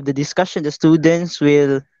the discussion, the students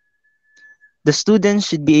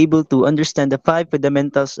should be able to understand the 5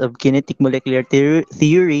 fundamentals of kinetic molecular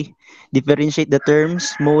theory, differentiate the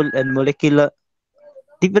terms mole and molecule,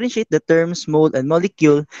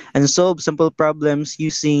 and solve simple problems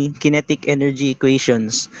using kinetic energy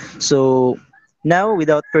equations. So now,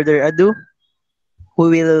 without further ado,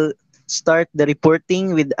 we will start the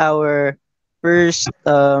reporting with our first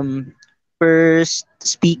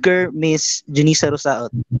speaker, Miss Junisa Rosaot.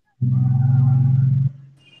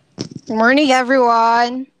 Good morning,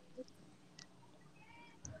 everyone.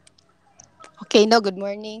 Okay, no, good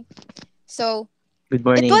morning. So, Good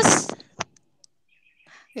morning.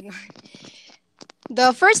 Good morning.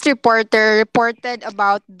 The first reporter reported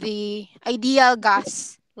about the ideal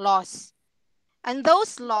gas laws. And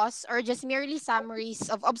those laws are just merely summaries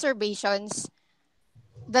of observations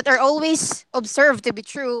that are always observed to be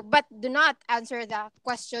true, but do not answer the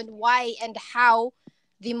question why and how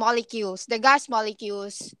the gas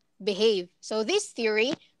molecules, behave. So this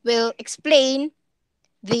theory will explain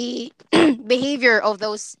the behavior of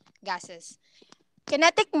those gases.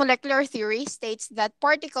 Kinetic molecular theory states that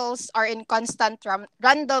particles are in constant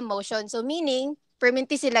random motion, so meaning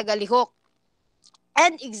perminti sila galihok,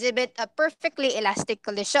 and exhibit a perfectly elastic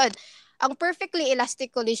collision. Ang perfectly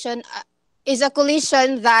elastic collision is a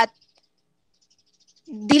collision that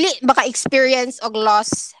dili maka-experience og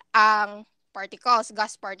loss ang particles,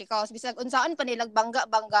 gas particles. Bisag unsaan pa nilag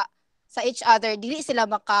bangga-bangga sa each other, dili sila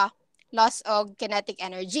maka loss of kinetic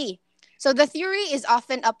energy. So the theory is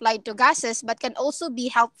often applied to gases but can also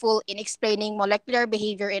be helpful in explaining molecular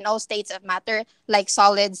behavior in all states of matter like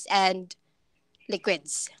solids and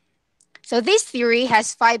liquids. So this theory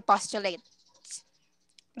has 5 postulates.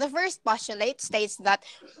 The first postulate states that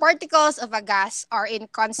particles of a gas are in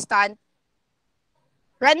constant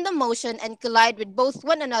random motion and collide with both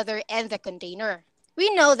one another and the container.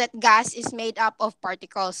 We know that gas is made up of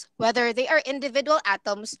particles, whether they are individual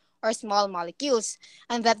atoms or small molecules,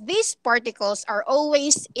 and that these particles are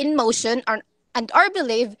always in motion and are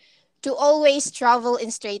believed to always travel in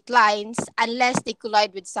straight lines unless they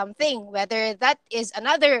collide with something, whether that is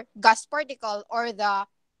another gas particle or the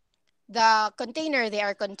container they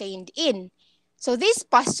are contained in. So this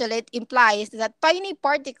postulate implies that tiny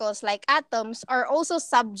particles like atoms are also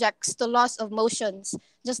subjects to laws of motions,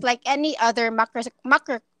 just like any other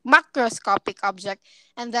macroscopic object,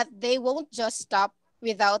 and that they won't just stop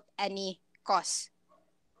without any cause.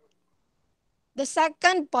 The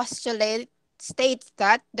second postulate states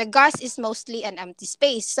that the gas is mostly an empty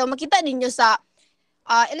space. So makita ninyo sa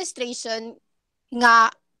illustration nga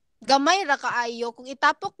gamay ra kaayo kung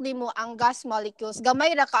itapok nimo ang gas molecules,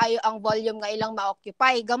 gamay ra kaayo ang volume nga ilang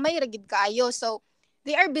ma-occupy, gamay ra gid kaayo. So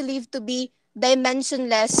they are believed to be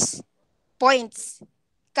dimensionless points.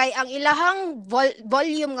 Kay ang ilahang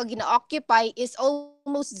volume nga gina-occupy is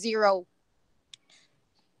almost zero.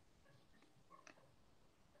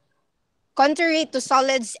 Contrary to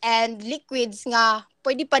solids and liquids nga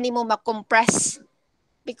pwede pa nimo ma-compress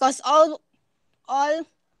because all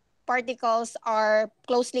particles are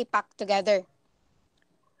closely packed together.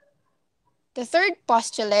 The third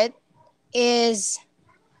postulate is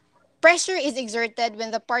pressure is exerted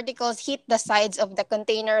when the particles hit the sides of the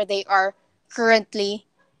container they are currently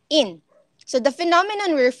in. So the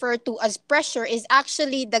phenomenon we refer to as pressure is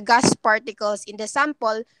actually the gas particles in the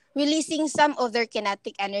sample releasing some of their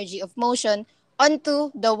kinetic energy of motion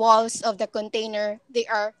onto the walls of the container they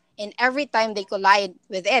are in every time they collide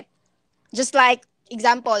with it. Just like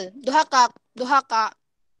example, duha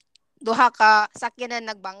ka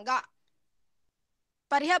sakyanan nagbangga.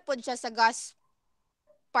 Pareha pod siya sa gas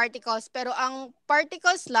particles pero ang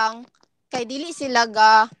particles lang kay dili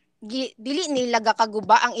nila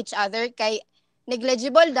kaguba ang each other kay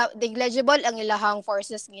negligible ang ilahang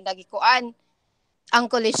forces nga nagikuan. Ang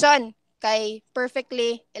collision kay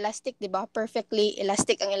perfectly elastic, di ba? Perfectly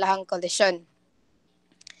elastic ang ilahang collision.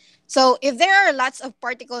 So, if there are lots of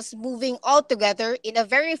particles moving all together in a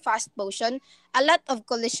very fast motion, a lot of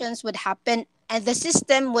collisions would happen and the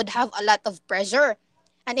system would have a lot of pressure.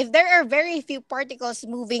 And if there are very few particles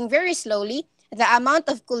moving very slowly, the amount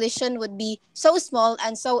of collision would be so small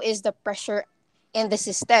and so is the pressure in the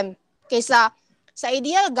system. Kaysa sa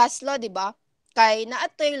ideal gas law, di ba? Kay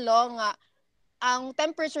naatoy law nga ang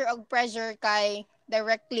temperature of pressure kay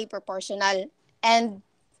directly proportional. And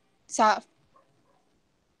sa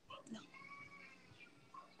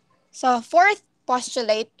fourth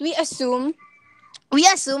postulate, we assume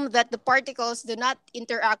that the particles do not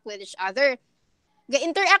interact with each other.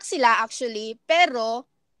 Ga-interact sila actually, pero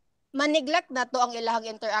maneglect na to ang ilahang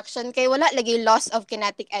interaction kay wala lagi loss of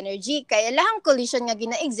kinetic energy. Kay ilahang collision nga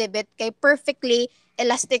gina-exhibit kay perfectly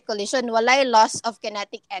elastic collision, walay loss of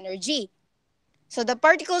kinetic energy. So the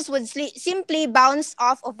particles would simply bounce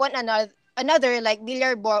off of one another like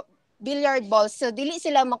billiard balls. So dili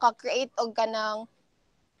sila maka-create og kanang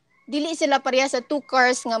dili sila pareha sa two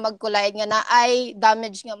cars nga mag-collide nga naay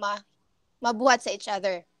damage nga mabuhat sa each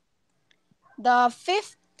other. The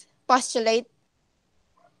fifth postulate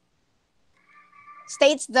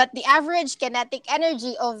states that the average kinetic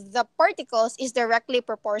energy of the particles is directly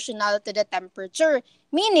proportional to the temperature.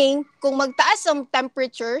 Meaning, kung magtaas ang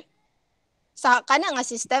temperature sa kana nga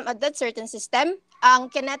system at that certain system, ang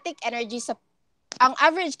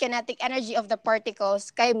average kinetic energy of the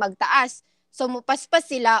particles kay magtaas. So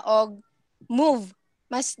mupaspas sila og move.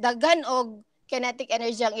 Mas daghan og kinetic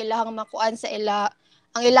energy ang ilahang makuan sa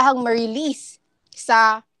ang ilahang ma-release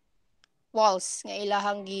sa walls nga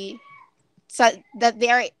ilahang that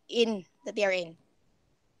they are in.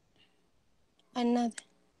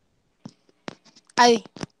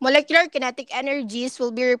 Molecular kinetic energies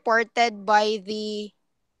will be reported by the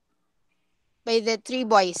three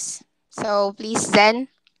boys. So please,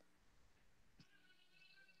 Zen.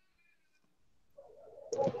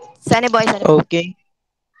 Sunny boy. Okay.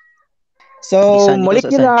 So, Sunny to sa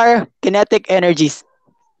molecular kinetic energies.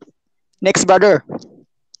 Next, brother.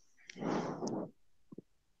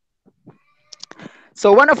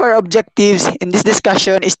 So, one of our objectives in this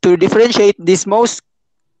discussion is to differentiate these most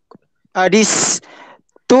these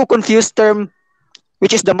two confused term,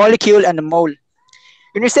 which is the molecule and the mole.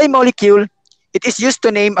 When we say molecule, it is used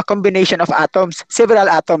to name a combination of atoms, several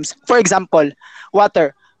atoms. For example,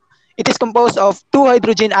 water. It is composed of two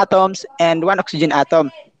hydrogen atoms and one oxygen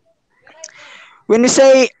atom. When we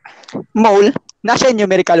say mole, nasa yung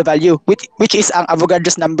numerical value, which is ang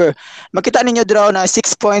Avogadro's number. Makita ninyo draw na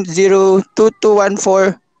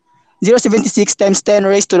 6.02214,076 times 10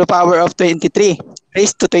 raised to the power of 23.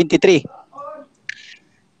 Raised to 23.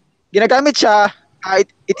 Ginagamit siya,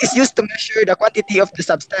 it is used to measure the quantity of the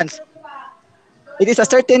substance. It is a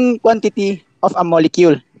certain quantity of a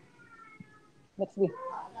molecule. Let's see.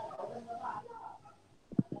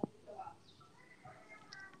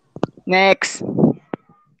 Next.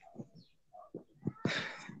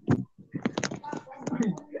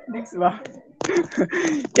 Next ba?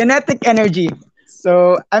 Kinetic energy.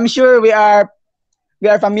 So I'm sure we are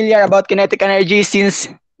familiar about kinetic energy since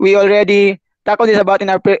we already tackled this about in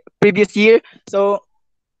our previous year. So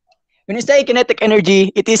when you say kinetic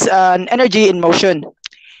energy, it is an energy in motion.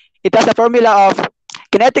 It has a formula of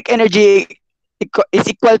kinetic energy is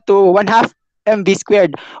equal to 1/2 mv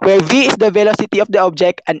squared, where v is the velocity of the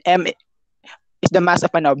object and m is the mass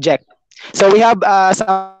of an object. So we have a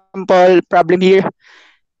sample problem here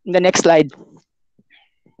in the next slide.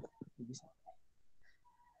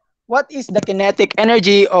 What is the kinetic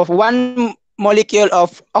energy of one molecule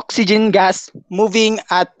of oxygen gas moving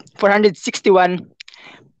at 461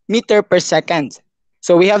 meter per second?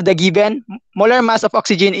 So we have the given molar mass of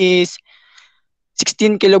oxygen is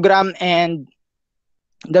 16 kilogram and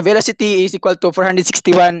the velocity is equal to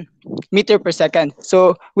 461 meter per second.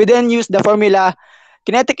 So we then use the formula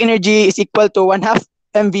kinetic energy is equal to 1/2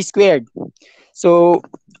 mv squared. So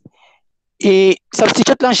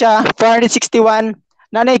i-substitute lang siya 461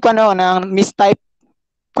 nanay ko ano ng mistype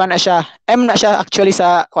ko na siya m na siya actually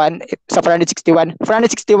sa 461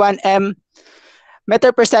 m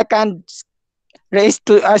meter per second raised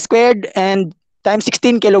to squared and times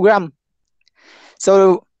 16 kilogram.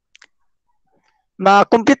 So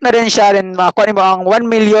ma-compute na rin siya rin makuha mo ang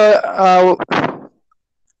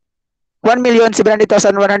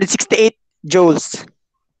 1,700,168 joules.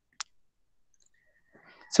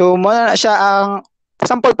 So muna na siya ang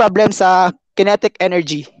sample problem sa kinetic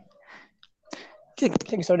energy. Sige,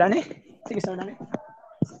 Sordani.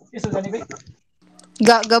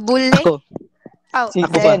 Gabule. Ako. Oh, Si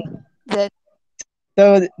Ako ba? then.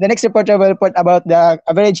 So the next reporter will report about the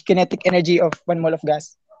average kinetic energy of 1 mole of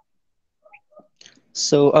gas.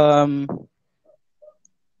 So,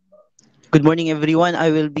 good morning, everyone. I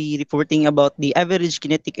will be reporting about the average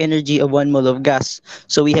kinetic energy of 1 mole of gas.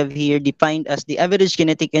 So we have here defined as the average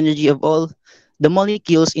kinetic energy of all the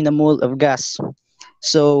molecules in a mole of gas.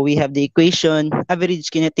 So we have the equation, average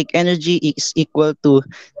kinetic energy is equal to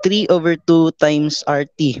 3/2 times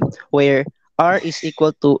RT, where R is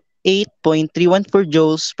equal to 8.314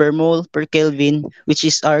 joules per mole per Kelvin, which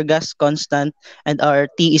is our gas constant, and our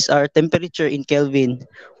T is our temperature in Kelvin.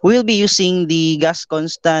 We'll be using the gas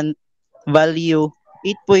constant value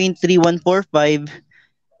 8.3145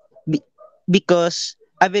 because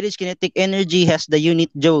average kinetic energy has the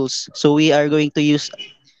unit joules. So we are going to use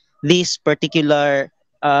this particular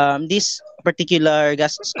gas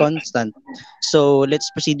constant. So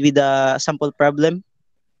let's proceed with the sample problem.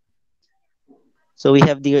 So we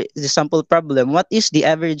have the sample problem. What is the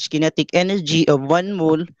average kinetic energy of 1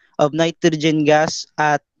 mole of nitrogen gas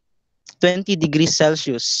at 20 degrees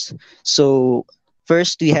Celsius? So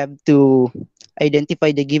first we have to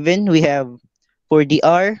identify the given. We have for the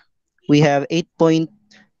R, we have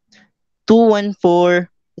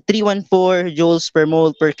 8.214 joules per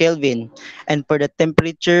mole per Kelvin. And for the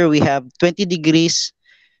temperature, we have 20 degrees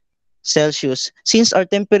Celsius. Since our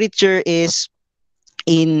temperature is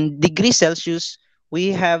in degrees Celsius,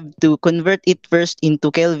 we have to convert it first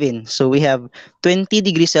into Kelvin. So we have 20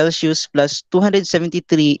 degrees Celsius plus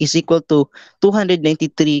 273 is equal to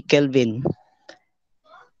 293 Kelvin.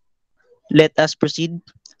 Let us proceed.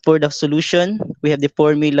 For the solution, we have the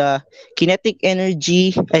formula kinetic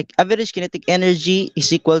energy, average kinetic energy is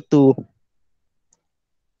equal to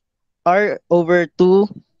R over 2,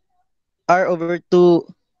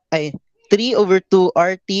 3/2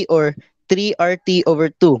 RT or 3 RT over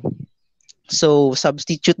 2. So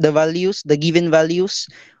substitute the values, the given values.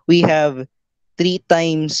 We have 3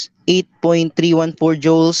 times 8.314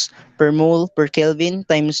 joules per mole per Kelvin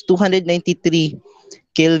times 293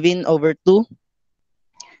 Kelvin over 2.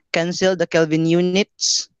 Cancel the Kelvin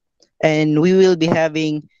units, and we will be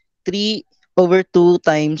having 3/2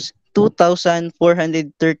 times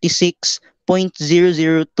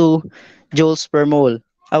 2,436.002 joules per mole.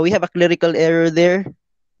 We have a clerical error there.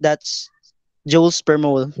 that's joules per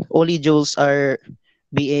mole. Only joules are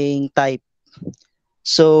being typed.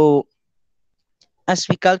 So as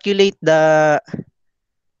we calculate the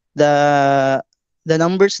the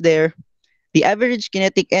numbers there, the average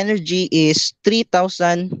kinetic energy is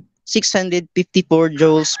 3,654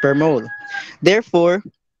 joules per mole. Therefore,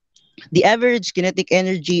 the average kinetic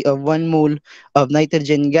energy of 1 mole of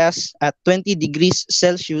nitrogen gas at 20 degrees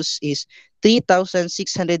Celsius is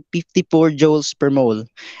 3,654 joules per mole.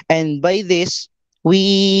 And by this,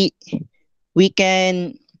 we we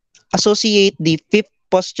can associate the fifth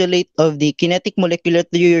postulate of the kinetic molecular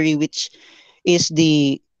theory, which is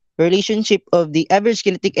the relationship of the average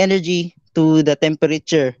kinetic energy to the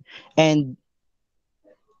temperature. And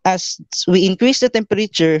as we increase the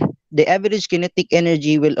temperature, the average kinetic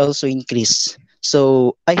energy will also increase.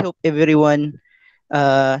 So I hope everyone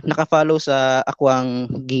nakafollow sa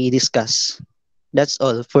akwang gi-discuss. That's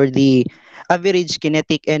all for the average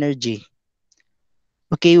kinetic energy.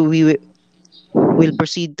 Okay, we'll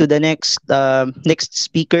proceed to the next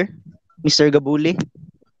speaker, Mr. Gabuli.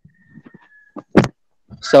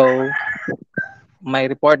 So my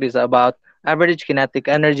report is about average kinetic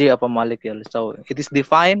energy of a molecule. So it is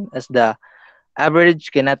defined as the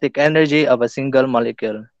average kinetic energy of a single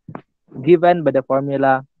molecule, given by the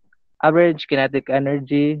formula average kinetic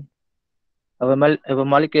energy of of a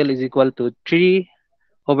molecule is equal to 3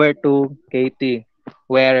 over 2 kT,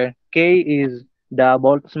 where K is the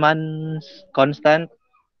Boltzmann's constant,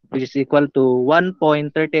 which is equal to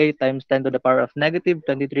 1.38 times 10 to the power of negative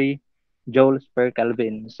 23 joules per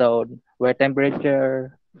Kelvin. So where T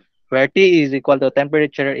is equal to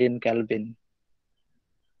temperature in Kelvin.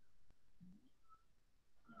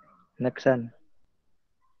 Next one.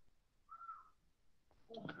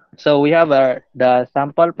 So we have the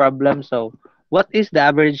sample problem. So what is the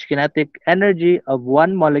average kinetic energy of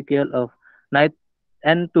one molecule of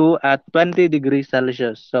N2 at 20 degrees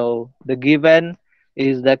Celsius? So the given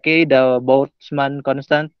is the K, the Boltzmann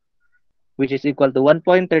constant, which is equal to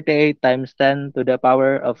 1.38 times 10 to the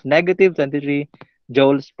power of negative 23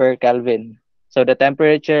 joules per Kelvin. So the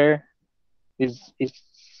temperature is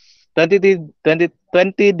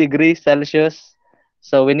 20 degrees Celsius.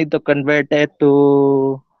 So we need to convert it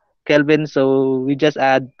to Kelvin. So we just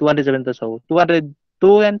add 270. So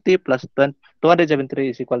 220 plus 273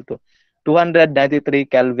 is equal to 293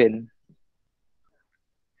 Kelvin.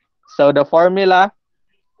 So the formula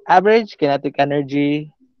average kinetic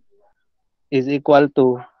energy is equal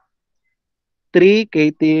to 3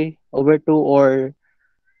 kT over 2 or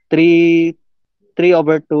 3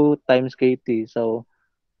 over 2 times kT. So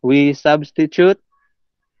we substitute,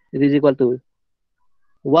 it is equal to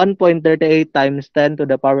 1.38 times 10 to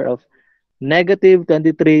the power of negative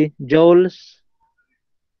 23 joules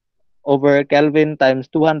over Kelvin times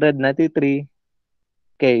 293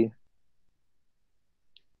 K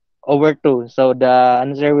over 2. So the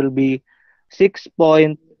answer will be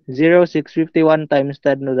 6.0651 times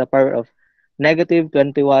 10 to the power of negative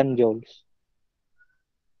 21 joules.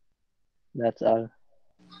 That's all.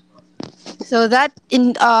 So that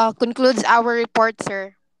concludes our report,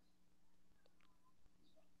 sir.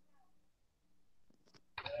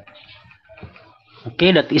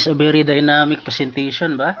 Okay, that is a very dynamic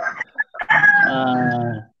presentation ba?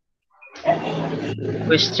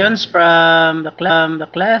 Questions from the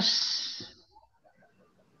class?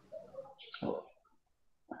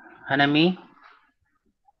 Hanami?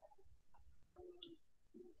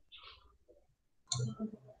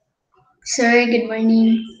 Sir, good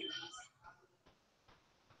morning.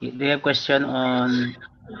 Do you have question on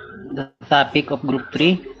the topic of group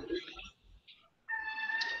 3?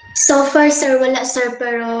 So far, sir, wala, sir.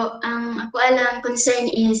 Pero ang ako alang concern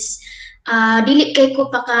is, dili kay ko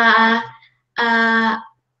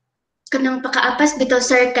kanang pakaapas bitaw,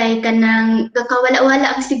 sir, kay kanang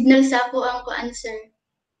kakawala-wala ang signal sa ako ang kuan, sir.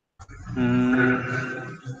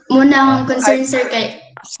 Muna ang concern, sir, kay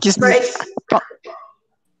Excuse me.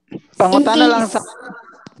 Pangutana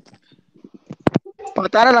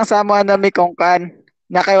lang sa mo na may kung kan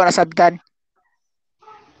na kayo nasabtan.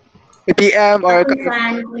 PM or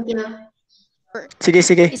Sige.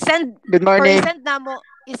 Good morning.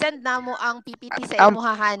 I-send namo ang PPT sa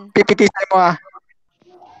imuhahan. PPT sa imo.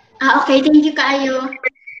 Okay, thank you kaayo.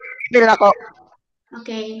 Dili ako.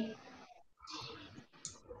 Okay.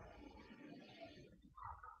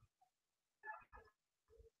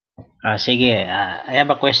 Sige, I have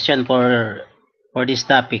a question for this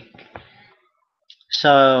topic.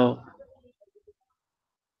 So,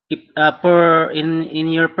 in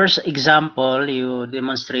your first example, you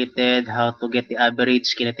demonstrated how to get the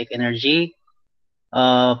average kinetic energy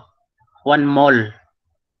of 1 mole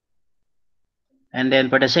And then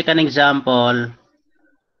for the second example,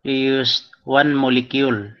 you used 1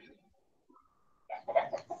 molecule.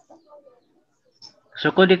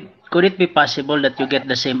 So could it be possible that you get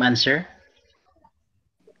the same answer?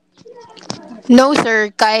 No, sir.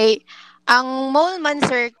 Kay, ang mole man,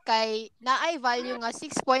 sir, kay naay value nga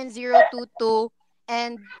 6.022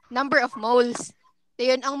 and number of moles.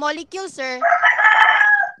 Dayon, ang molecule, sir,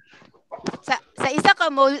 sa isa ka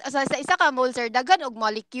mole, sir, daghan og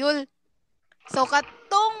molecule. So,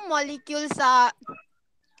 katong molecule sa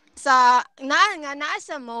naa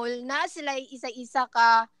sa mole, naa sila isa-isa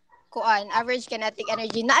ka average kinetic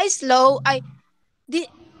energy. Naay slow,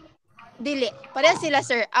 dili. Pareha sila,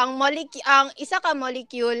 sir. Ang isa ka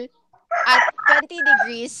molecule at 20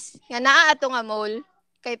 degrees nga naa ato nga mole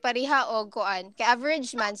kay pareha og kay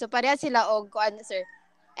average man. So pareha sila og sir.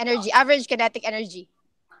 Energy, average kinetic energy.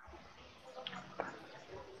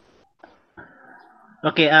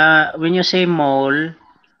 Okay, when you say mole,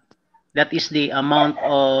 that is the amount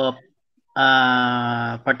of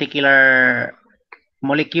particular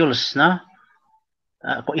molecules, no?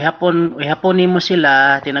 Kung ihapon nimo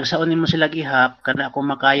sila, tinagsaon nimo sila gihap kana kung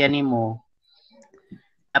makaya nimo,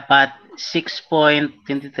 dapat 6.23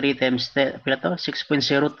 times pila to?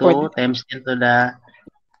 6.02 times 10 to the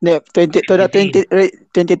 23.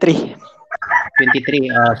 23.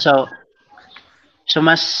 So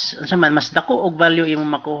mas dako og value imo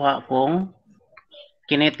makuha kung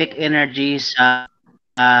kinetic energy sa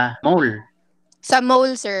mole. Sa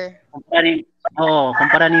mole, sir.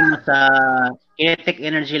 Kumpara nimo sa kinetic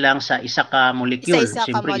energy lang sa isa ka molecule. Isa-isa ka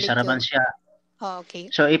Siyempre, isa raman siya. Oh, okay.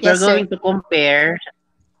 So if Yes, you're going sir. to compare,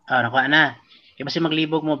 nakuha na. Kasi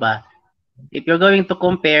maglibog mo ba? If you're going to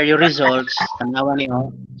compare your results, tanawa niyo,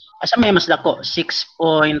 asa may mas dako?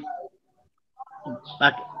 6.06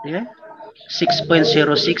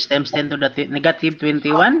 times 10 to the negative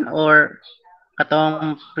 21 or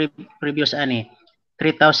katong previous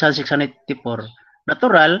 3,654.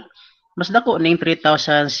 Natural, mas dako ning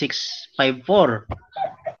 3,654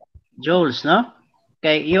 joules, no?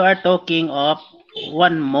 Kay you are talking of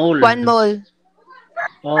 1 mole. 1 mole.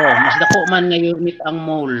 Mas dako man nga unit ang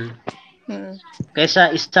mole. Kaysa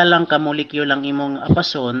isa lang ka molecule lang imong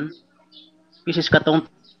apason, which is katong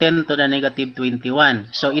 10 to the negative 21.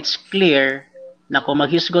 So it's clear na kung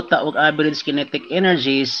maghisgot ta og average kinetic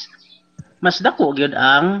energies, mas dako gyud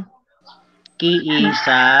ang ki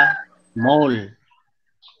sa mole.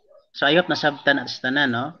 So ayot nasabtan at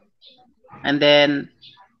tanan, no? And then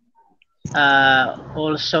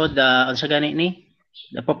also the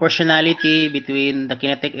proportionality between the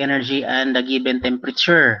kinetic energy and the given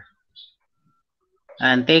temperature.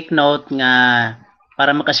 And take note nga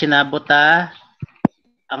para makasinabot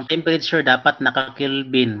ang temperature dapat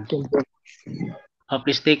naka-Kelvin.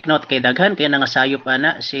 Please take note kay daghan kay nangasayop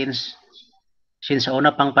ana since sa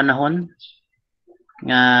una pang panahon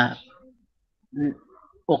nga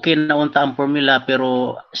okay na unta ang formula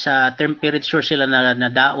pero sa temperature sila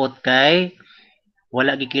nadaot kay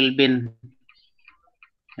wala gi Kelvin.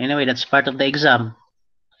 Anyway, that's part of the exam.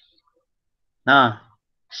 No.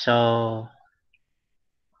 So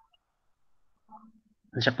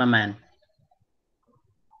ano pa man?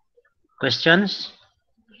 Questions?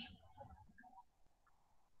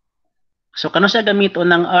 So kano sa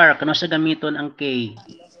gamiton ng R? Kano sa gamiton ang K?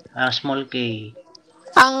 Small k.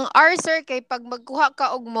 Ang R, sir, kay pag magkuha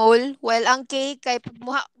ka og mole, while ang K kay pag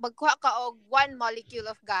magkuha ka og 1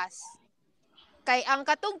 molecule of gas. Kay ang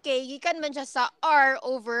katong K, gikan man siya sa R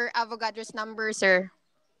over Avogadro's number, sir.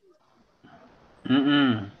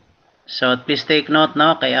 So please take note,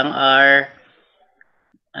 no? Kay ang R,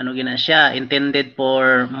 ano gina siya? Intended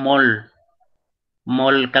for mole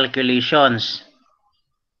calculations.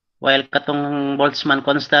 While katong Boltzmann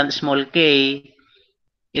constant small k,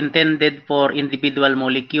 intended for individual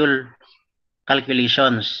molecule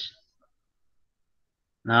calculations.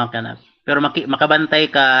 No, kana. Pero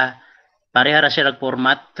makabantay ka, pareha ra siya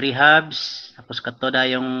format 3 halves, tapos kato da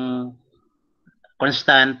yung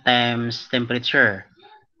constant times temperature.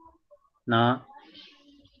 No?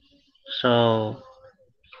 So,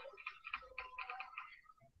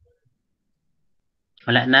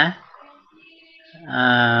 wala na?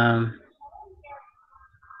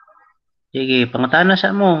 Sige, pangutana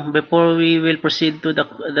sa mo before we will proceed to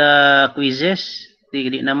the quizzes.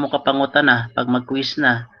 Di na mo kapangutan pag mag-quiz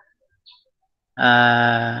na.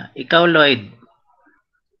 Ikaw, Lloyd.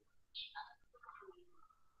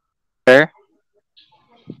 Sir?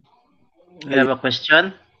 You have a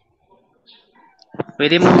question?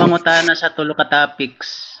 Pwede mo mangutana sa tulo ka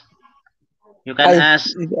topics. You can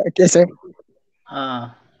ask. Okay, sir.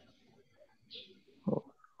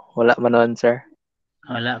 Wala man nun, sir.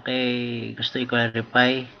 Wala kay gusto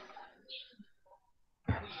i-clarify.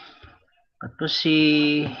 Tapos si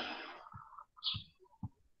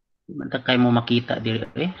manta kay mo makita diri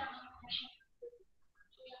eh.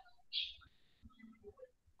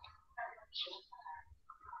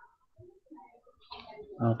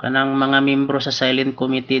 Kanang mga membro sa silent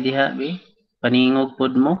committee diha be. Paningog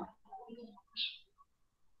pod mo.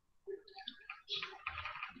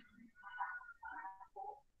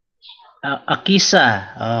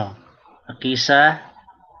 Akisa. Akisa.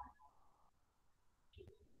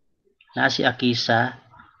 Na si Akisa.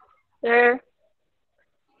 Sir.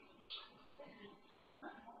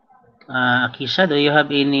 Akisa, do you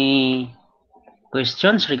have any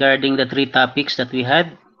questions regarding the 3 topics that we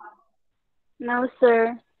had? No,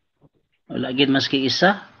 sir. Wala gid maski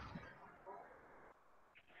isa.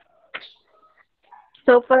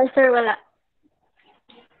 So far, sir, wala.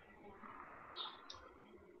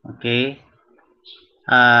 Okay.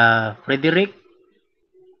 Frederick?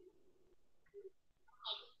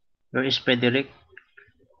 Where is Frederick?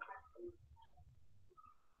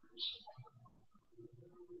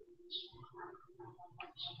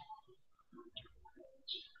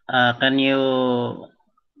 Can you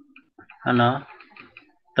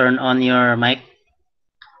turn on your mic?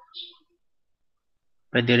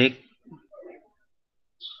 Frederick?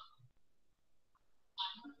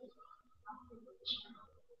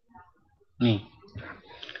 Me.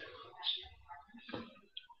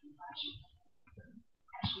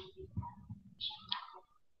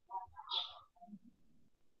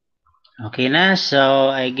 Okay na, so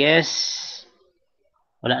I guess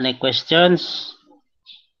wala na questions.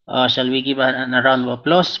 Shall we give a round of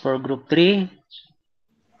applause for group 3?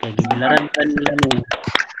 Okay, gibilaran ka nila mo.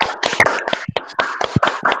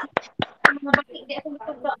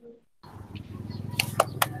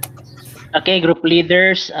 Okay, group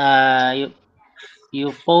leaders,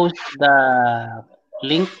 you post the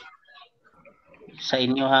link sa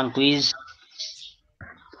inyohang quiz.